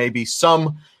 it may be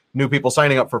some new people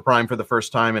signing up for Prime for the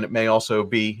first time, and it may also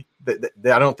be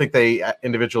I don't think they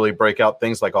individually break out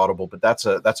things like Audible, but that's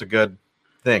a good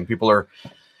thing. People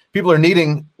are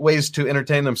needing ways to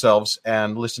entertain themselves,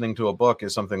 and listening to a book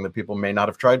is something that people may not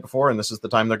have tried before, and this is the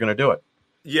time they're going to do it.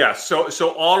 Yeah,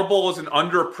 so Audible is an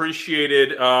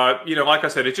underappreciated, like I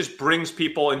said, it just brings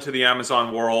people into the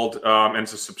Amazon world, and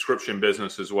it's a subscription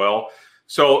business as well.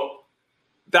 So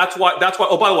that's why.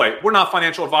 Oh, by the way, we're not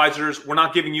financial advisors. We're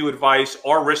not giving you advice.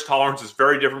 Our risk tolerance is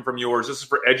very different from yours. This is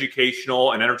for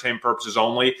educational and entertainment purposes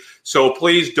only. So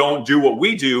please don't do what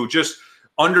we do. Just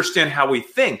understand how we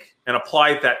think and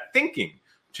apply that thinking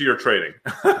to your trading.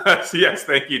 So yes,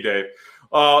 thank you, Dave.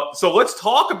 So let's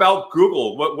talk about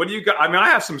Google. What do you got? I mean, I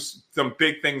have some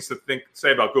big things to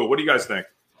say about Google. What do you guys think?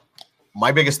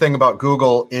 My biggest thing about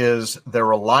Google is their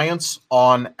reliance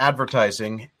on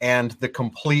advertising and the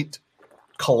complete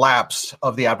collapse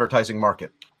of the advertising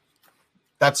market.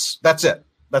 That's it.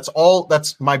 That's all.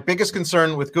 That's my biggest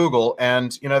concern with Google.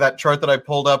 And that chart that I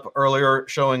pulled up earlier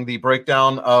showing the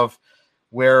breakdown of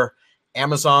where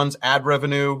Amazon's ad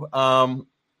revenue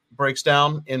breaks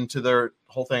down into their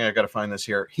whole thing. I got to find this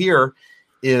here. Here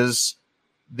is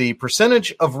the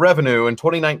percentage of revenue in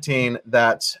 2019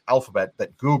 that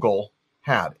Google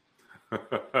had.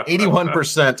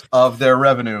 81% of their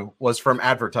revenue was from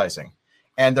advertising,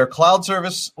 and their cloud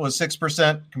service was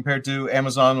 6% compared to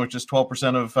Amazon, which is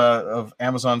 12% of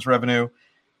Amazon's revenue.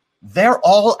 They're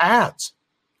all ads.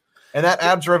 And that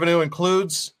ads revenue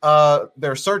includes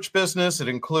their search business. It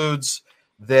includes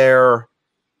their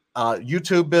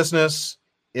YouTube business.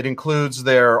 It includes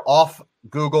their off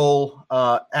Google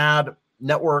ad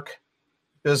network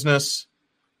business.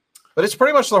 But it's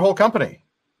pretty much their whole company.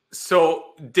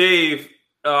 So, Dave,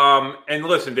 and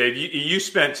listen, Dave, you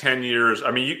spent 10 years.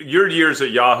 I mean, your years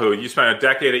at Yahoo, you spent a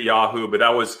decade at Yahoo, but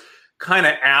that was kind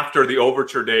of after the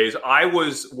Overture days. I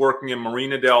was working in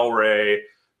Marina Del Rey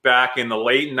back in the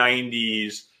late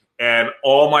 90s, and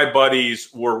all my buddies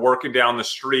were working down the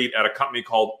street at a company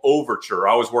called Overture.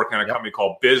 I was working at a company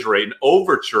called BizRate, and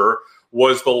Overture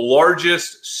was the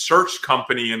largest search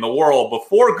company in the world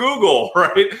before Google,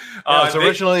 right? It was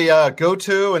originally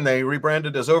GoTo, and they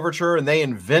rebranded as Overture, and they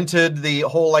invented the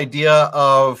whole idea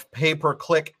of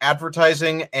pay-per-click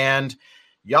advertising, and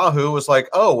Yahoo was like,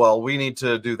 oh, well, we need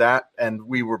to do that. And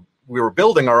we were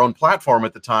building our own platform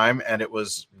at the time, and it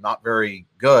was not very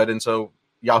good. And so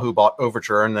Yahoo bought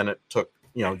Overture, and then it took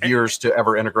years to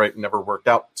ever integrate and never worked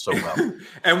out so well.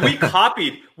 And we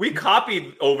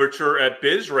copied Overture at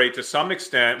BizRate to some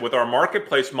extent with our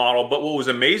marketplace model. But what was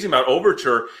amazing about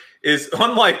Overture is,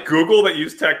 unlike Google that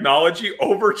used technology,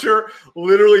 Overture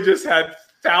literally just had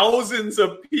thousands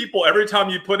of people. Every time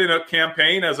you put in a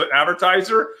campaign as an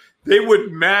advertiser, they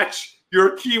would match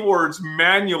your keywords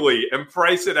manually and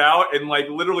price it out and like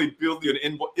literally build you an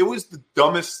invoice. It was the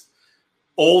dumbest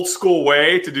old school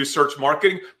way to do search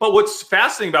marketing. But what's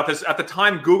fascinating about this, at the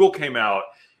time Google came out,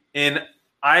 and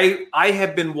I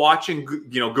have been watching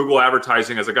Google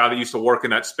advertising as a guy that used to work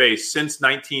in that space since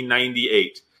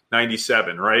 1998,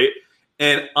 97, right?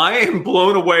 And I am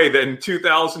blown away that in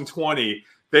 2020,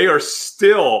 they are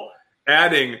still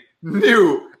adding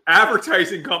new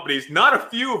advertising companies, not a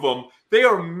few of them. They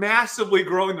are massively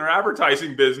growing their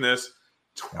advertising business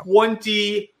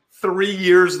 23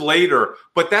 years later.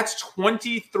 But that's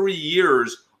 23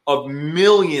 years of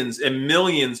millions and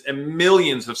millions and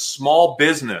millions of small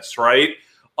business, right?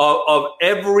 Of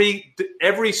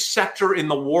every sector in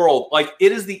the world. Like,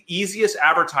 it is the easiest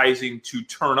advertising to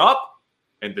turn up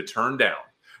and to turn down,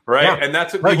 right? Yeah. And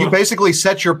that's what you basically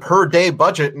set your per day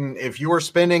budget. And if you were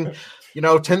spending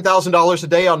 $10,000 a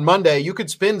day on Monday, you could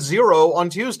spend $0 on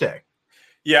Tuesday.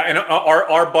 Yeah, and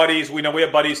our buddies, we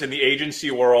have buddies in the agency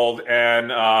world,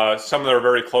 and some of them are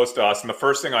very close to us. And the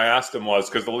first thing I asked them was,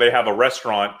 because they have a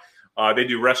restaurant, they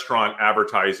do restaurant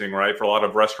advertising, right, for a lot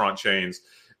of restaurant chains.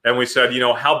 And we said,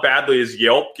 how badly is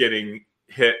Yelp getting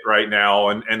hit right now?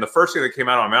 And the first thing that came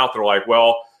out of my mouth, they're like,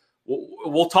 well,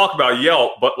 we'll talk about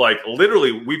Yelp, but like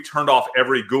literally we've turned off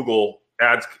every Google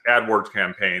AdWords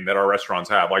campaign that our restaurants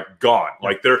have, like gone,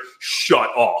 like they're shut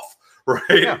off, right?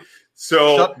 Yeah.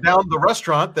 So shut down the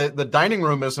restaurant. The dining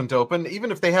room isn't open.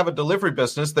 Even if they have a delivery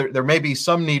business, there may be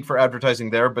some need for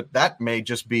advertising there, but that may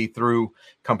just be through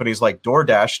companies like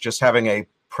DoorDash just having a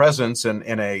presence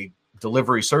in a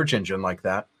delivery search engine like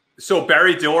that. So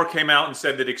Barry Diller came out and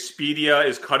said that Expedia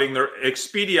is cutting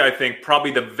Expedia, I think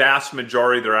probably the vast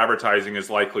majority of their advertising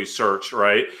is likely search,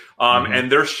 right?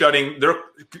 And they're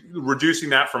reducing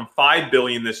that from $5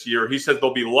 billion this year. He says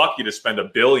they'll be lucky to spend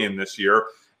 $1 billion this year.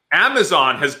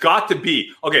 Amazon has got to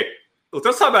be, okay,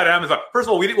 let's talk about Amazon. First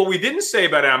of all, what we didn't say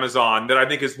about Amazon that I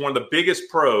think is one of the biggest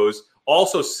pros,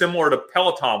 also similar to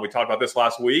Peloton, we talked about this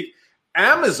last week.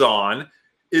 Amazon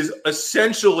is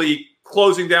essentially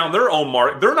closing down their own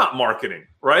market. They're not marketing,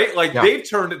 right? Like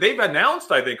they've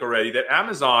announced, I think already, that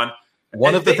Amazon.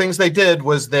 One of the things they did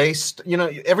was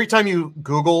every time you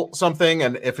Google something,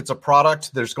 and if it's a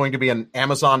product, there's going to be an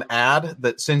Amazon ad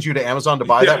that sends you to Amazon to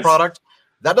buy that product.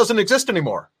 That doesn't exist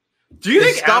anymore. Do you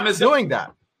think Amazon doing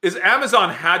that? Is Amazon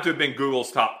had to have been Google's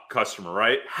top customer,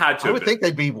 right? I would think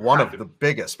they'd be one of the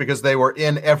biggest because they were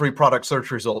in every product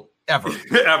search result ever.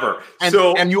 Ever.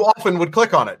 And you often would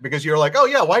click on it because you're like, oh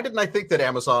yeah, why didn't I think that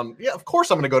Amazon? Yeah, of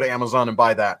course I'm going to go to Amazon and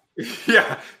buy that.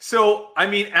 Yeah. So, I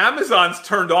mean, Amazon's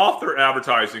turned off their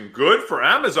advertising. Good for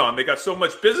Amazon. They got so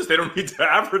much business, they don't need to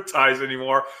advertise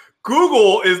anymore.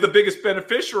 Google is the biggest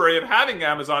beneficiary of having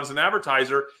Amazon as an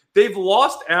advertiser. They've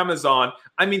lost Amazon.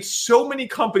 I mean, so many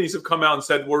companies have come out and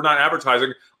said, we're not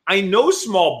advertising. I know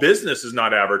small business is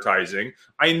not advertising.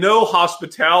 I know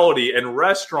hospitality and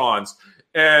restaurants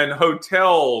and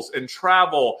hotels and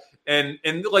travel and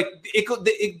like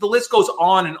the list goes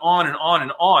on and on and on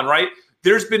and on, right?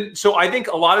 So I think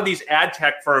a lot of these ad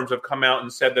tech firms have come out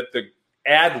and said that the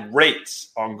ad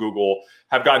rates on Google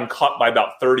have gotten cut by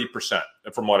about 30%,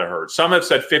 from what I heard. Some have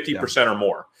said 50% or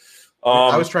more.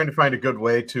 I was trying to find a good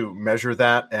way to measure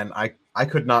that, and I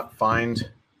could not find,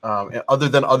 other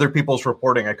than other people's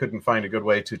reporting, I couldn't find a good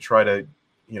way to try to,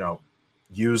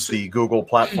 use the Google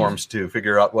platforms to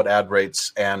figure out what ad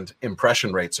rates and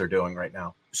impression rates are doing right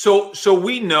now. So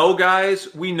we know, guys,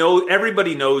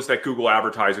 everybody knows that Google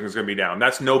advertising is going to be down.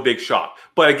 That's no big shock.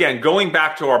 But again, going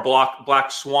back to our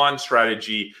black swan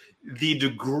strategy, the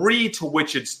degree to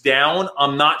which it's down,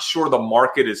 I'm not sure the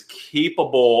market is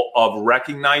capable of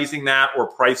recognizing that or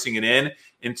pricing it in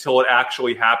until it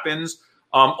actually happens.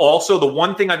 Also, the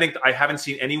one thing I think I haven't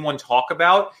seen anyone talk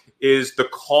about is the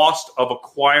cost of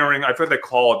acquiring. I forget what they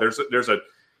call it. There's a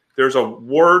there's a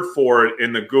word for it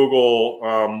in the Google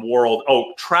world.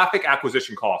 Oh, traffic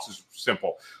acquisition costs is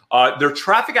simple. Their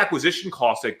traffic acquisition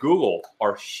costs at Google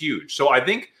are huge. So I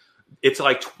think it's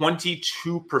like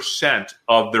 22%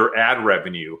 of their ad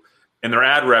revenue. And their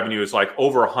ad revenue is like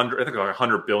over 100, I think like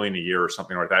 100 billion a year or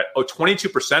something like that.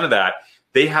 22% of that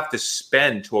they have to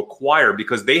spend to acquire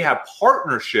because they have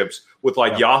partnerships with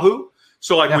like Yahoo.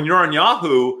 So like when you're on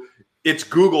Yahoo, it's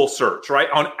Google search, right?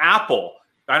 On Apple,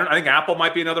 I think Apple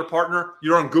might be another partner.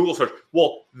 You're on Google search.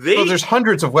 Well, there's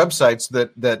hundreds of websites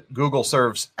that Google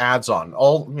serves ads on.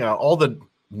 All the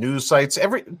news sites,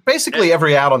 basically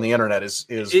every ad on the internet is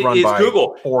run by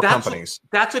Google. Four companies.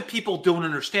 That's what people don't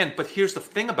understand. But here's the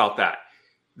thing about that.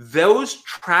 Those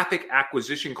traffic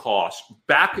acquisition costs,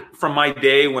 back from my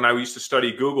day when I used to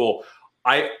study Google,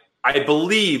 I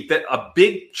believe that a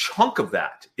big chunk of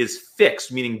that is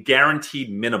fixed, meaning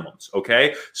guaranteed minimums,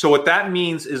 okay? So what that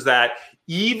means is that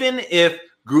even if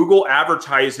Google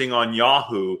advertising on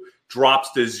Yahoo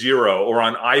drops to zero or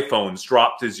on iPhones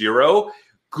drop to zero,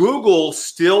 Google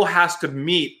still has to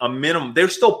meet a minimum. They're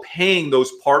still paying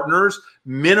those partners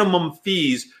minimum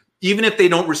fees, even if they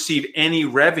don't receive any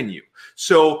revenue.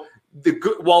 So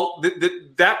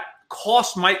that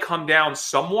cost might come down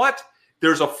somewhat.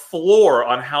 There's a floor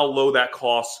on how low that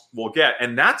cost will get.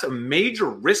 And that's a major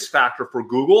risk factor for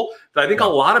Google that I think a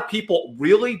lot of people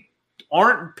really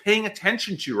aren't paying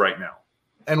attention to right now.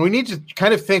 And we need to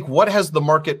kind of think, what has the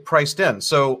market priced in?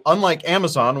 So unlike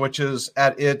Amazon, which is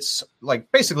at its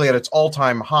basically at its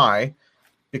all-time high,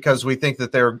 because we think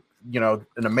that they're, an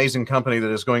amazing company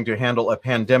that is going to handle a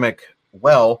pandemic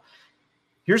well,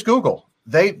 here's Google.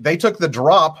 They took the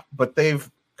drop, but they've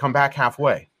come back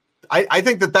halfway. I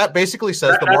think that basically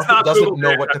says the market doesn't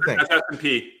know what to think. That's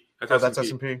S&P. That's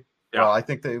S&P? Yeah. Well, I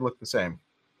think they look the same.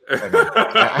 I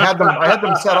had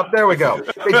them set up. There we go.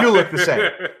 They do look the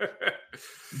same.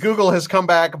 Google has come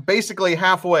back basically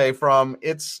halfway from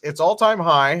its all-time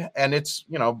high and its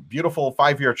beautiful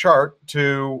 5-year chart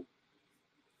to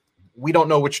we don't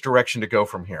know which direction to go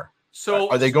from here. So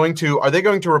are they going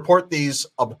to report these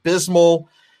abysmal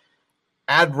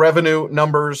ad revenue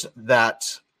numbers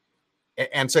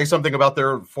and say something about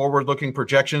their forward-looking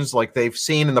projections like they've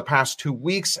seen in the past 2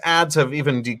 weeks? Ads have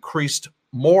even decreased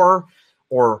more,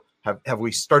 or have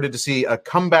we started to see a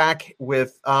comeback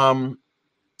with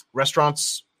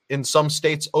restaurants in some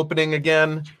states opening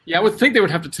again? Yeah, I would think they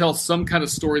would have to tell some kind of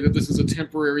story that this is a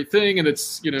temporary thing, and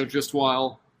it's just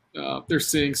while they're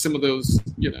seeing some of those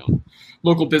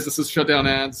local businesses shut down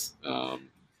ads.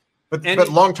 But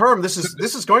long term, this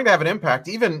is going to have an impact.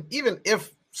 Even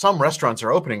if some restaurants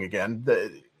are opening again,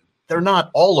 they're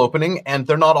not all opening and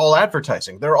they're not all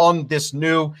advertising. They're on this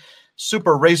new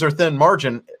super razor thin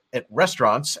margin at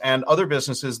restaurants, and other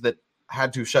businesses that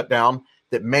had to shut down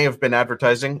that may have been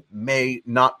advertising may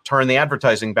not turn the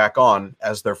advertising back on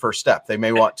as their first step. They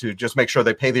may want to just make sure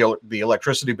they pay the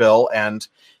electricity bill and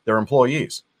their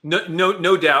employees.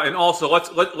 No doubt. And also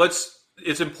let's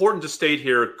it's important to state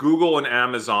here, Google and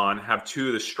Amazon have two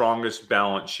of the strongest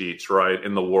balance sheets, right,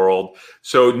 in the world.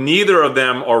 So neither of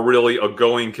them are really a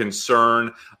going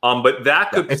concern. But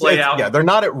that could play out. Yeah, they're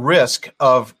not at risk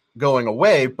of going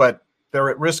away, but they're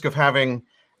at risk of having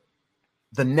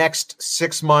the next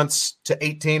 6 months to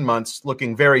 18 months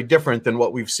looking very different than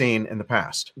what we've seen in the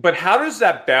past. But how does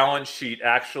that balance sheet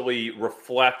actually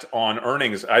reflect on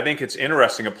earnings? I think it's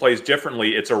interesting. It plays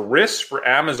differently. It's a risk for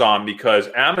Amazon because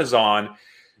Amazon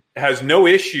has no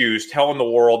issues telling the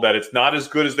world that it's not as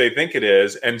good as they think it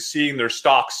is and seeing their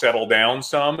stock settle down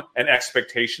some and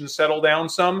expectations settle down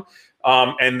some.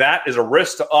 And that is a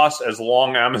risk to us as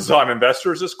long Amazon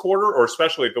investors this quarter, or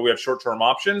especially if we have short-term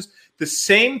options. The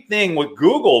same thing with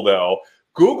Google, though.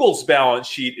 Google's balance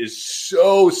sheet is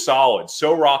so solid,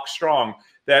 so rock strong,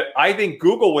 that I think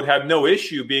Google would have no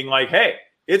issue being like, hey,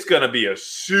 it's going to be a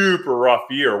super rough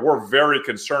year. We're very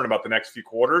concerned about the next few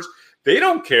quarters. They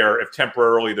don't care if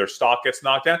temporarily their stock gets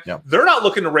knocked down. Yep. They're not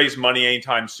looking to raise money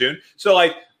anytime soon. So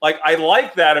I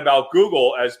like that about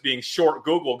Google as being short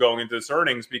Google going into this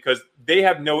earnings because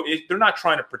they're not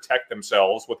trying to protect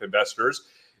themselves with investors.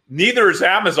 Neither is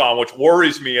Amazon, which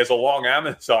worries me as a long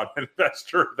Amazon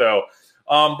investor, though.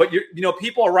 But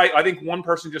people are right. I think one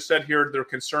person just said here they're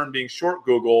concerned being short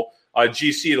Google,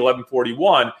 GC at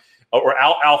 1141. Or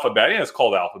Alphabet, it's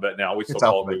called Alphabet now. We still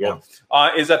call it Google.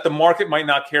 Is that the market might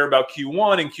not care about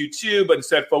Q1 and Q2, but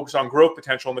instead focus on growth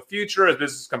potential in the future as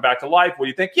businesses come back to life. What do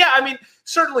you think? Yeah, I mean,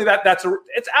 certainly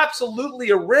it's absolutely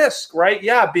a risk, right?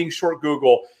 Yeah, being short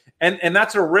Google, and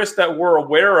that's a risk that we're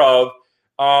aware of,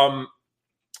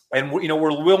 and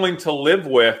we're willing to live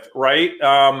with, right?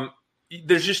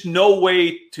 There's just no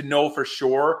way to know for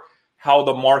sure how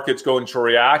the market's going to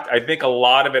react. I think a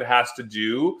lot of it has to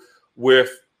do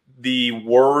with the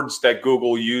words that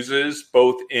Google uses,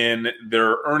 both in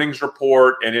their earnings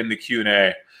report and in the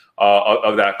Q&A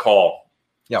of that call.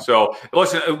 Yep. So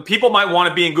listen, people might want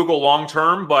to be in Google long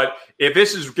term, but if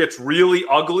this gets really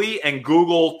ugly and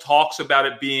Google talks about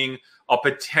it being a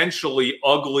potentially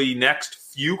ugly next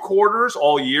few quarters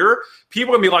all year,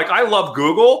 people are going to be like, I love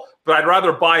Google, but I'd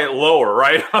rather buy it lower,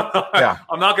 right? Yeah.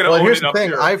 I'm not going to own here's it the up thing.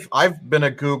 here. I've been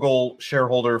a Google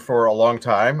shareholder for a long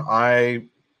time. I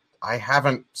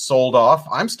haven't sold off.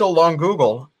 I'm still long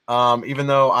Google, even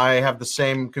though I have the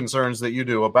same concerns that you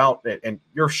do about it. And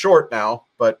you're short now,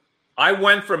 but I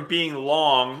went from being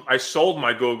long, I sold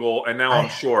my Google, and now I'm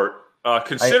short.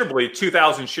 Considerably,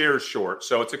 2,000 shares short.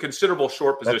 So it's a considerable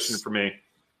short position for me.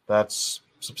 That's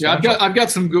substantial. Yeah, I've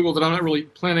got some Google that I'm not really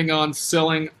planning on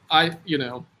selling. I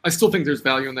still think there's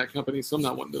value in that company, so I'm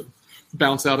not wanting to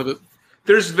bounce out of it.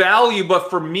 There's value, but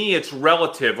for me, it's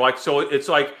relative. It's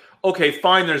like, okay,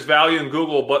 fine, there's value in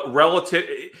Google, but relative.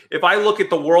 If I look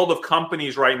at the world of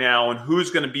companies right now and who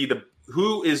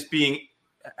is being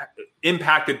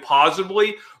impacted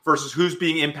positively versus who's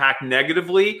being impacted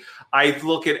negatively, I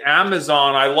look at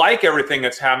Amazon. I like everything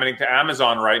that's happening to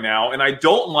Amazon right now, and I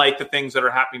don't like the things that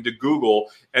are happening to Google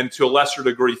and to a lesser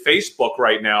degree Facebook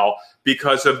right now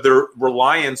because of their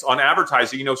reliance on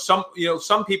advertising. Some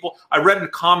people. I read a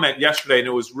comment yesterday, and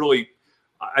it was really,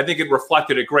 I think it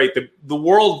reflected it great. The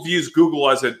world views Google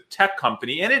as a tech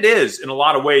company, and it is in a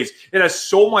lot of ways. It has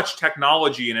so much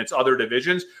technology in its other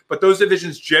divisions, but those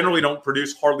divisions generally don't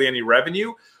produce hardly any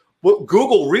revenue. What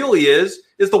Google really is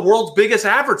the world's biggest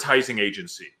advertising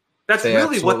agency. That's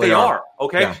really what they are.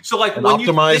 Okay. Yeah. So like an when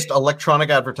optimized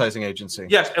electronic advertising agency.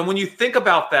 Yes. And when you think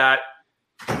about that,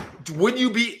 would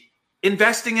you be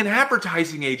investing in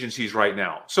advertising agencies right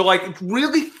now? So like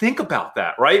really think about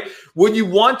that, right? Would you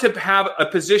want to have a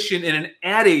position in an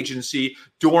ad agency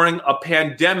during a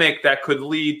pandemic that could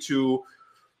lead to,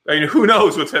 who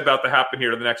knows what's about to happen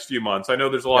here in the next few months? I know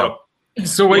there's a lot of.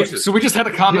 So we just had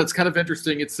a comment that's kind of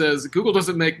interesting. It says, Google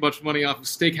doesn't make much money off of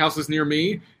steakhouses near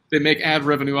me. They make ad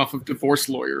revenue off of divorce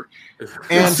lawyer.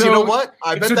 And so, you know what?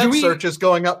 I bet that search is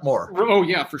going up more. Oh,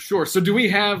 yeah, for sure. So do we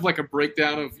have like a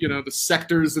breakdown of, the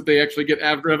sectors that they actually get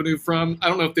ad revenue from? I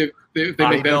don't know if they make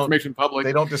that information public.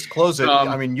 They don't disclose it.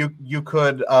 I mean, you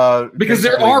could. Because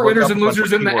there are winners and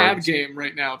losers in the ad game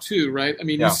right now, too, right? I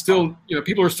mean, you still,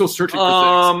 people are still searching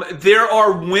for things. There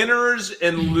are winners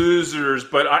and losers,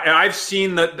 but I've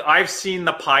seen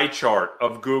the pie chart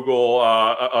of Google,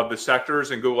 of the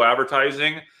sectors and Google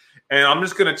advertising. And I'm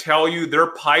just going to tell you, their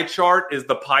pie chart is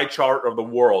the pie chart of the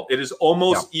world. It is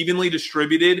almost evenly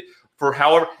distributed for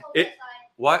however it.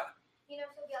 What?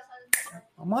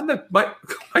 I'm on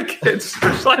my kids.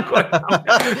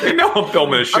 They know I'm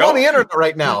filming a show. I'm on the internet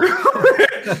right now.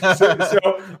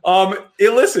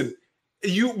 Listen.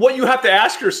 What you have to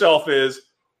ask yourself is,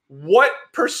 what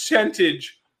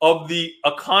percentage of the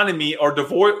economy are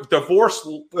divorce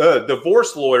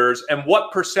lawyers, and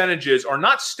what percentages are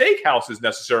not steakhouses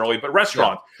necessarily, but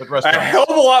restaurants. Yeah, but restaurants. A hell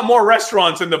of a lot more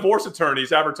restaurants and divorce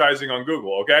attorneys advertising on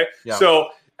Google. Okay, so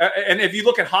and if you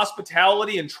look at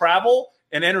hospitality and travel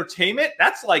and entertainment,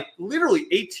 that's like literally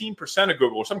 18% of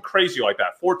Google or something crazy like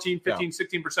that. 14, 15,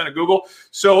 16% of Google.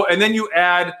 So and then you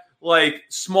add like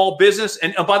small business,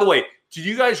 and by the way, do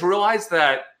you guys realize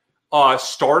that?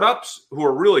 Startups who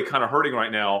are really kind of hurting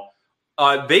right now,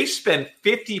 they spend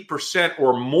 50%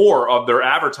 or more of their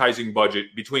advertising budget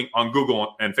on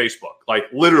Google and Facebook, like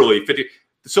literally 50.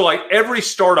 So like every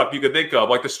startup you could think of,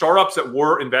 like the startups that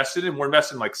we're invested in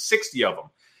like 60 of them.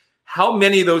 How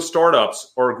many of those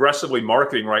startups are aggressively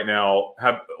marketing right now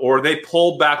or they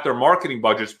pulled back their marketing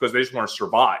budgets because they just want to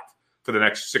survive for the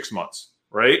next 6 months,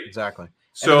 right? Exactly.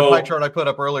 So in the pie chart I put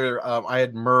up earlier, I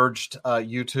had merged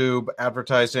YouTube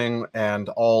advertising and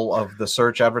all of the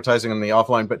search advertising in the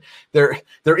offline. But there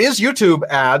is YouTube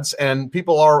ads, and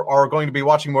people are going to be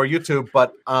watching more YouTube.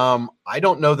 But I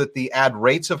don't know that the ad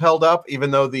rates have held up,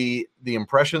 even though the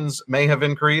impressions may have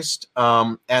increased.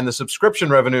 And the subscription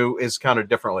revenue is counted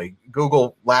differently.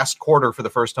 Google last quarter, for the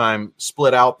first time,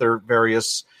 split out their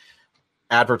various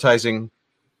advertising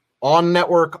on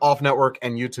network, off network,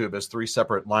 and YouTube as 3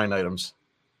 separate line items.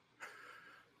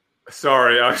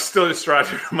 Sorry, I was still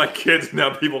distracted with my kids.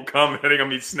 Now people commenting on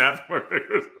me snapping my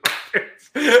fingers.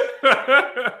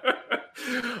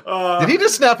 Did he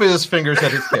just snap his fingers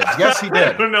at his kids? Yes, he did.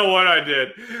 I don't know what I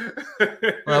did.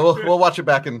 We'll watch it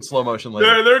back in slow motion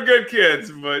later. They're good kids,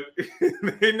 but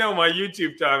they know my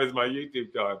YouTube time is my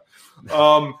YouTube time.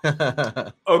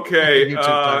 Okay. YouTube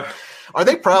time. Are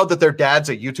they proud that their dad's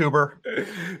a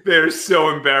YouTuber? They're so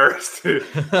embarrassed.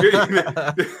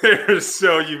 They're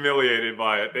so humiliated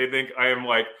by it. They think I am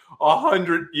like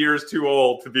 100 years too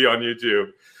old to be on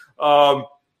YouTube.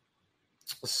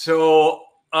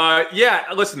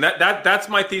 Listen, that's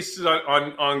my thesis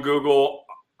on Google.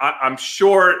 I'm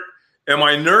short. Am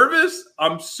I nervous?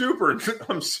 I'm super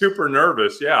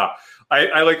nervous. Yeah.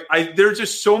 There's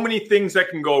just so many things that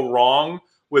can go wrong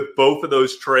with both of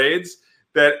those trades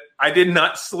that I did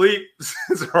not sleep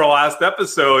since our last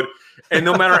episode. And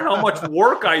no matter how much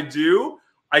work I do,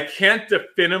 I can't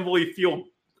definitively feel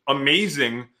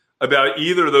amazing about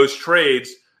either of those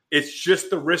trades. It's just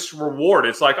the risk reward.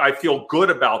 It's like I feel good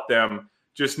about them,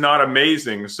 just not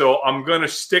amazing. So I'm going to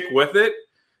stick with it,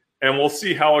 and we'll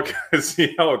see how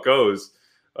it goes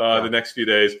the next few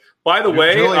days. By the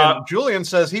way, Julian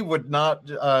says he would not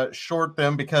short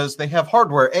them because they have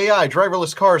hardware, AI,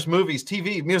 driverless cars, movies,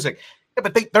 TV, music. Yeah,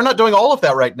 but they're not doing all of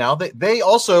that right now. They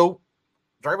also,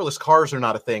 driverless cars are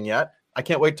not a thing yet. I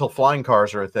can't wait till flying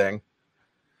cars are a thing.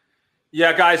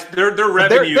 Yeah, guys, their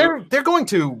revenue. They're going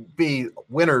to be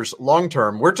winners long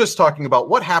term. We're just talking about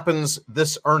what happens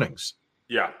this earnings.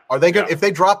 Yeah. Are they going? If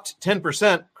they dropped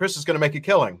 10%, Chris is going to make a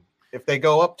killing. If they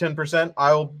go up 10%,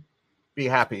 I'll be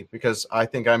happy because I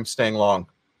think I'm staying long.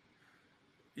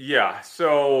 Yeah.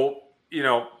 So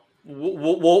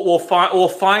we'll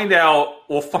find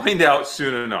out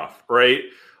soon enough, right?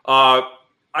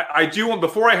 I do want,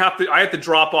 before I have to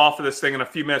drop off of this thing in a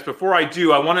few minutes. Before I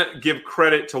do, I want to give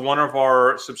credit to one of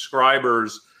our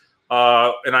subscribers,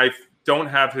 and I don't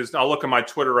have his. I'll look at my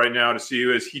Twitter right now to see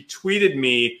who it is. He tweeted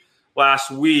me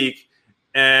last week,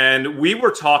 and we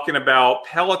were talking about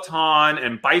Peloton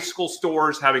and bicycle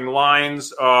stores having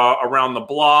lines around the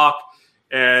block,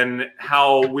 and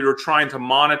how we were trying to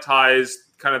monetize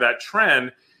kind of that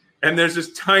trend. And there's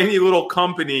this tiny little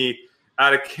company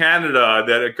out of Canada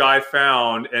that a guy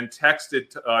found and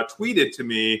tweeted to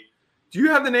me. Do you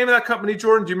have the name of that company,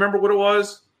 Jordan? Do you remember what it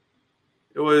was?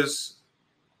 It was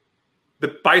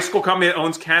the bicycle company that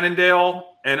owns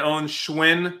Cannondale and owns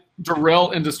Schwinn.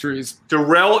 Durrell Industries.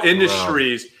 Wow.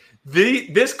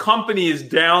 This company is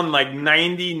down like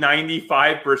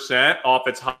 95% off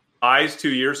its highs 2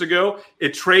 years ago.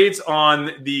 It trades on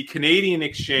the Canadian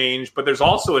exchange, but there's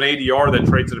also an ADR that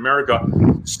trades in America.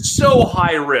 So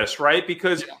high risk, right?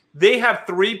 Because they have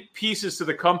three pieces to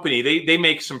the company. They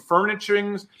make some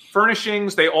furnishings.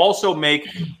 They also make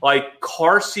like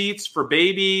car seats for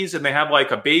babies, and they have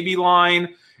like a baby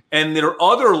line. And their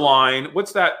other line,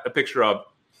 what's that a picture of?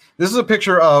 This is a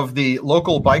picture of the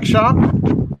local bike shop,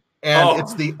 and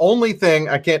it's the only thing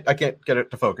I can't get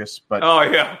it to focus. But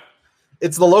yeah.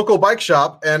 It's the local bike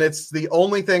shop, and it's the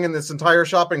only thing in this entire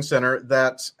shopping center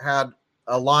that had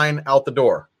a line out the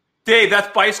door. Dave,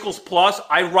 that's Bicycles Plus.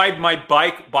 I ride my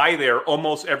bike by there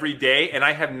almost every day, and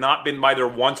I have not been by there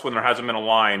once when there hasn't been a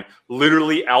line,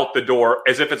 literally out the door,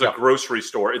 as if it's a grocery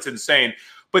store. It's insane.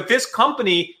 But this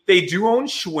company, they do own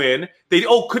Schwinn.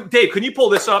 Dave, can you pull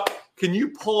this up? Can you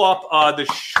pull up the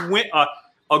Schwinn, a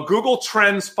Google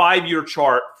Trends 5-year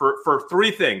chart for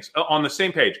three things on the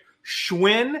same page?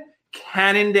 Schwinn,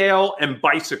 Cannondale, and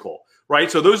Bicycle,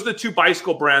 right? So those are the two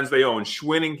bicycle brands they own,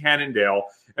 Schwinn and Cannondale.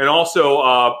 And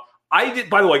also, by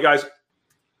the way, guys,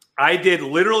 I did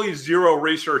literally zero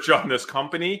research on this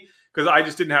company because I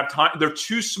just didn't have time. They're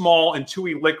too small and too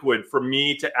illiquid for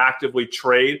me to actively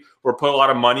trade or put a lot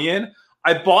of money in.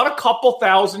 I bought a couple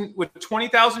thousand with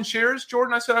 20,000 shares,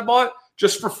 Jordan. I said I bought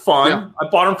just for fun. Yeah. I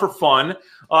bought them for fun,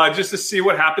 just to see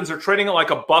what happens. They're trading at like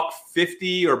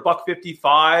 $1.50 or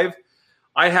 $1.55.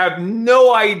 I have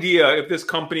no idea if this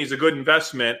company is a good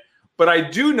investment, but I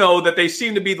do know that they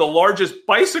seem to be the largest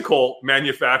bicycle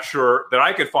manufacturer that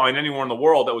I could find anywhere in the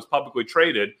world that was publicly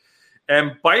traded.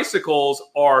 And bicycles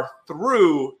are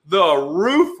through the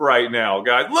roof right now,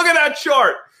 guys. Look at that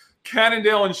chart.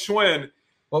 Cannondale and Schwinn.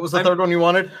 What was the third one you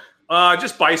wanted?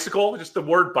 Just bicycle, just the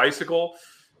word bicycle.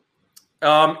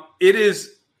 It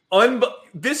is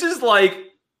this is like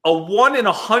a 1 in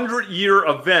 100 year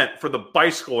event for the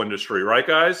bicycle industry, right,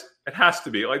 guys? It has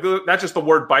to be. Like that's just the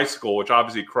word bicycle, which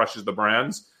obviously crushes the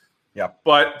brands. Yeah.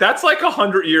 But that's like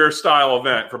 100-year style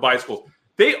event for bicycles.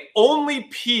 They only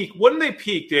peak. When do they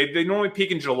peak, Dave? They normally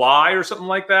peak in July or something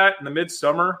like that, in the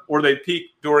midsummer, or they peak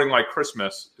during like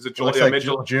Christmas. Is it July?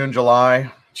 Like June,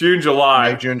 July. June,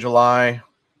 July. May, June, July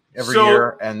every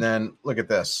year. And then look at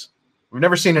this. We've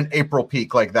never seen an April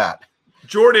peak like that.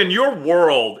 Jordan, your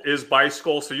world is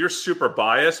bicycle, so you're super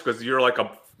biased because you're like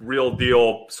real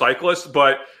deal cyclists.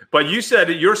 But you said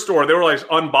at your store they were like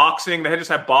unboxing. They just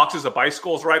had boxes of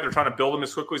bicycles, right? They're trying to build them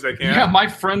as quickly as they can. Yeah, my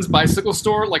friend's bicycle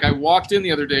store. Like I walked in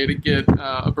the other day to get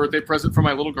a birthday present for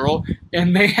my little girl,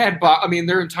 and they had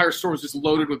their entire store was just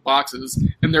loaded with boxes,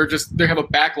 and they have a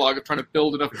backlog of trying to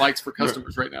build enough bikes for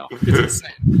customers right now. It's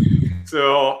insane.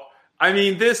 So. I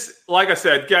mean, this, like I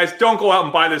said, guys, don't go out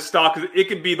and buy this stock. It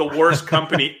could be the worst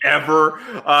company ever.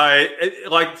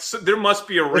 There must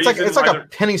be a reason. It's like a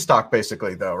penny stock,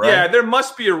 basically, though, right? Yeah, there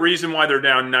must be a reason why they're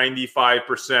down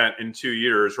 95% in 2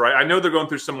 years, right? I know they're going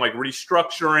through some like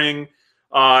restructuring.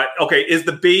 Okay, is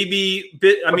the baby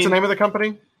bit? What's the name of the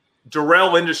company?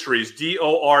 Dorel Industries,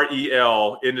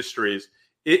 Dorel Industries.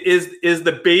 Is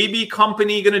the baby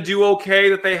company going to do okay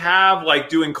that they have, like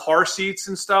doing car seats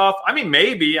and stuff? I mean,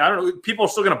 maybe. I don't know. People are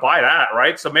still going to buy that,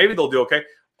 right? So maybe they'll do okay.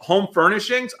 Home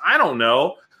furnishings? I don't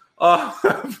know.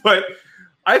 But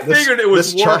I figured it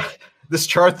was worth this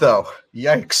chart, though.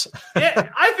 Yikes. Yeah,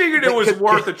 I figured it was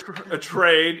worth a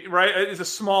trade, right? It's a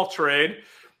small trade.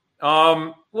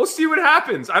 We'll see what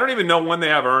happens. I don't even know when they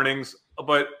have earnings,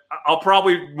 but I'll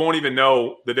probably won't even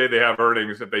know the day they have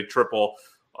earnings if they triple.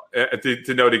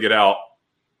 To know to get out.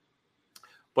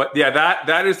 But yeah,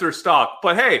 that is their stock.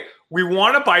 But hey, we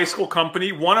want a bicycle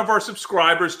company. One of our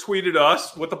subscribers tweeted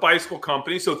us with the bicycle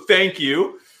company. So thank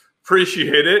you.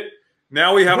 Appreciate it.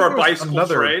 Now we have our bicycle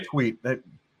trade. Tweet.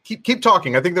 Keep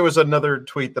talking. I think there was another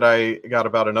tweet that I got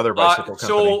about another bicycle company.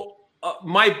 So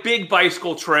my big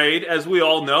bicycle trade, as we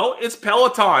all know, is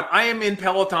Peloton. I am in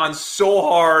Peloton so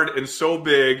hard and so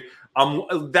big.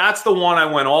 That's the one I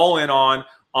went all in on.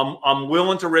 I'm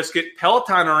willing to risk it.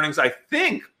 Peloton earnings, I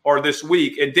think, are this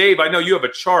week. And Dave, I know you have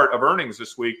a chart of earnings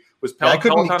this week. Was Peloton I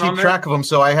couldn't keep track of them,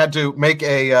 so I had to make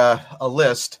a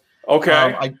list.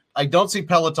 Okay. I don't see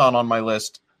Peloton on my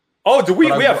list. Oh, do we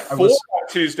have four on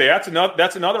Tuesday? That's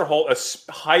another whole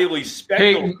highly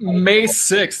speculative. Hey, May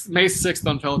 6th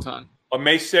on Peloton.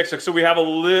 May 6th. So we have a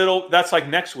little. That's like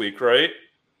next week, right?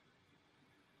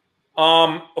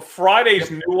 Friday's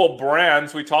Newell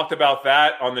Brands. We talked about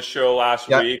that on the show last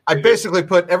week. I basically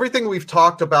put everything we've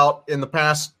talked about in the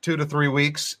past 2 to 3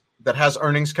 weeks that has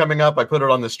earnings coming up. I put it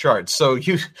on this chart. So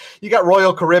you got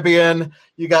Royal Caribbean,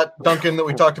 you got Dunkin' that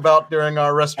we talked about during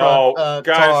our restaurant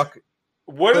talk.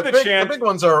 What are the chances? The big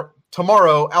ones are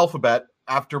tomorrow, Alphabet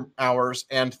after hours,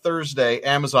 and Thursday,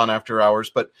 Amazon after hours.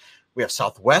 But we have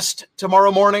Southwest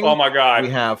tomorrow morning. Oh my God! We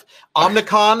have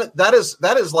Omnicom. That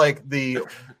is like the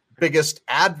biggest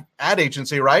ad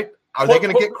agency, right? Are they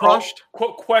going to get crushed?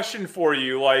 Quick question for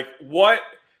you: like,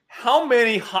 how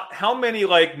many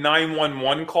like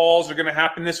 911 calls are going to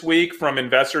happen this week from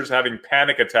investors having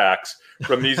panic attacks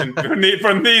from these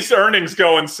from these earnings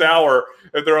going sour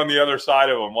if they're on the other side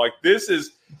of them? Like, this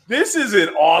is an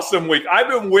awesome week. I've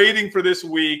been waiting for this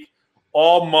week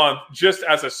all month just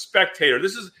as a spectator.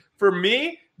 This is, for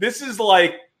me, this is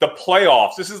like the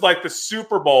playoffs. This is like the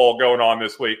Super Bowl going on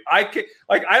this week. I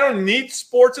don't need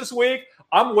sports this week.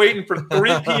 I'm waiting for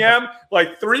 3 p.m.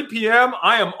 Like 3 p.m.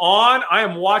 I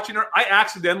am watching her. I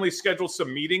accidentally scheduled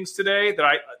some meetings today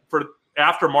for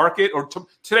aftermarket, or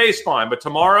today's fine, but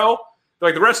tomorrow,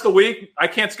 like the rest of the week, I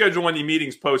can't schedule any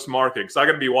meetings post market because I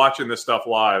got to be watching this stuff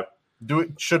live.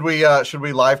 Should we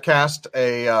live cast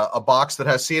a box that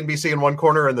has CNBC in one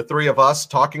corner and the three of us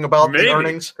talking about the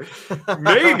earnings?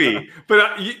 Maybe,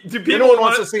 but do people anyone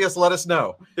wants to see us? Let us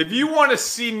know. If you want to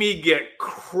see me get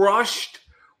crushed,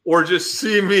 or just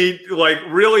see me like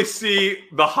really see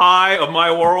the high of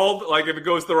my world, like if it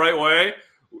goes the right way,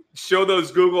 show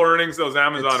those Google earnings, those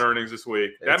Amazon earnings this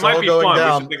week. That might be fun.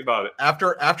 We should think about it.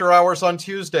 After hours on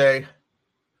Tuesday.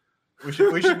 We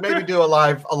should maybe do a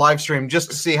live stream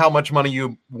just to see how much money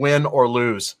you win or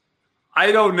lose.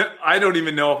 I don't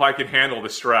even know if I could handle the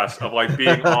stress of like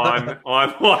being on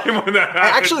live when that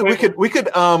happens. Actually, we could.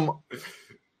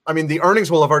 I mean, the earnings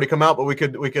will have already come out, but we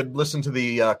could listen to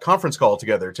the conference call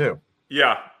together too.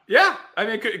 Yeah. I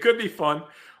mean, it could be fun.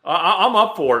 I'm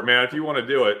up for it, man. If you want to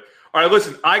do it. All right,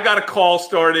 listen. I got a call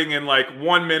starting in like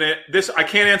 1 minute. I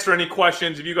can't answer any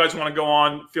questions. If you guys want to go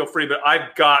on, feel free. But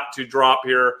I've got to drop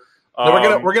here.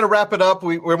 We're gonna wrap it up.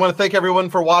 We want to thank everyone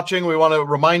for watching. We want to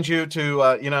remind you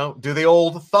to do the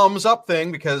old thumbs up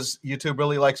thing, because YouTube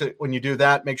really likes it when you do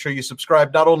that. Make sure you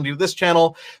subscribe not only to this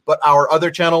channel but our other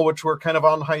channel, which we're kind of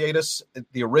on hiatus,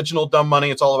 the original Dumb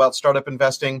Money. It's all about startup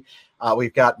investing.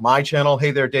 We've got my channel.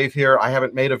 Hey there, Dave here. I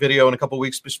haven't made a video in a couple of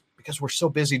weeks because we're so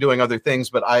busy doing other things,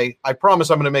 but I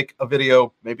promise I'm going to make a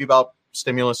video maybe about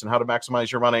stimulus and how to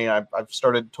maximize your money. I've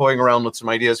started toying around with some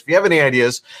ideas. If you have any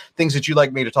ideas, things that you'd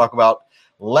like me to talk about,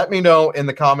 let me know in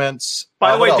the comments.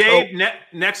 By the way, Dave,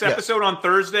 next episode on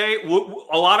Thursday,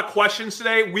 a lot of questions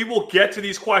today. We will get to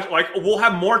these questions. Like, we'll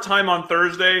have more time on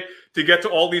Thursday to get to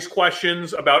all these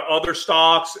questions about other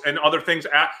stocks and other things.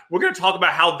 We're going to talk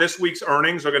about how this week's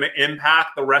earnings are going to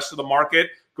impact the rest of the market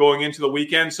going into the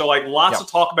weekend. So, like, lots to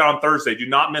talk about on Thursday. Do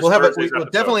not miss Thursday's episode. We'll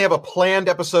definitely have a planned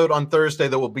episode on Thursday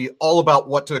that will be all about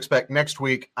what to expect next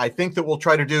week. I think that we'll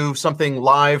try to do something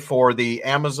live for the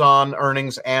Amazon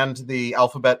earnings and the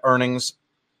Alphabet earnings.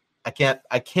 I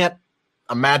can't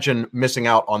imagine missing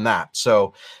out on that.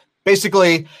 So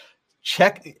basically,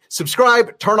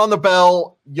 subscribe, turn on the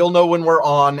bell. You'll know when we're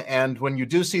on, and when you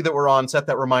do see that we're on, set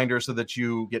that reminder so that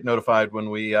you get notified when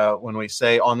we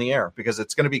say on the air, because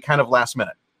it's going to be kind of last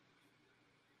minute.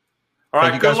 All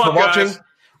right, thank you guys for watching.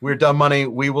 We're Dumb Money.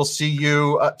 We will see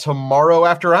you tomorrow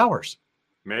after hours.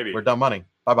 Maybe. We're Dumb Money.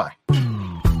 Bye-bye.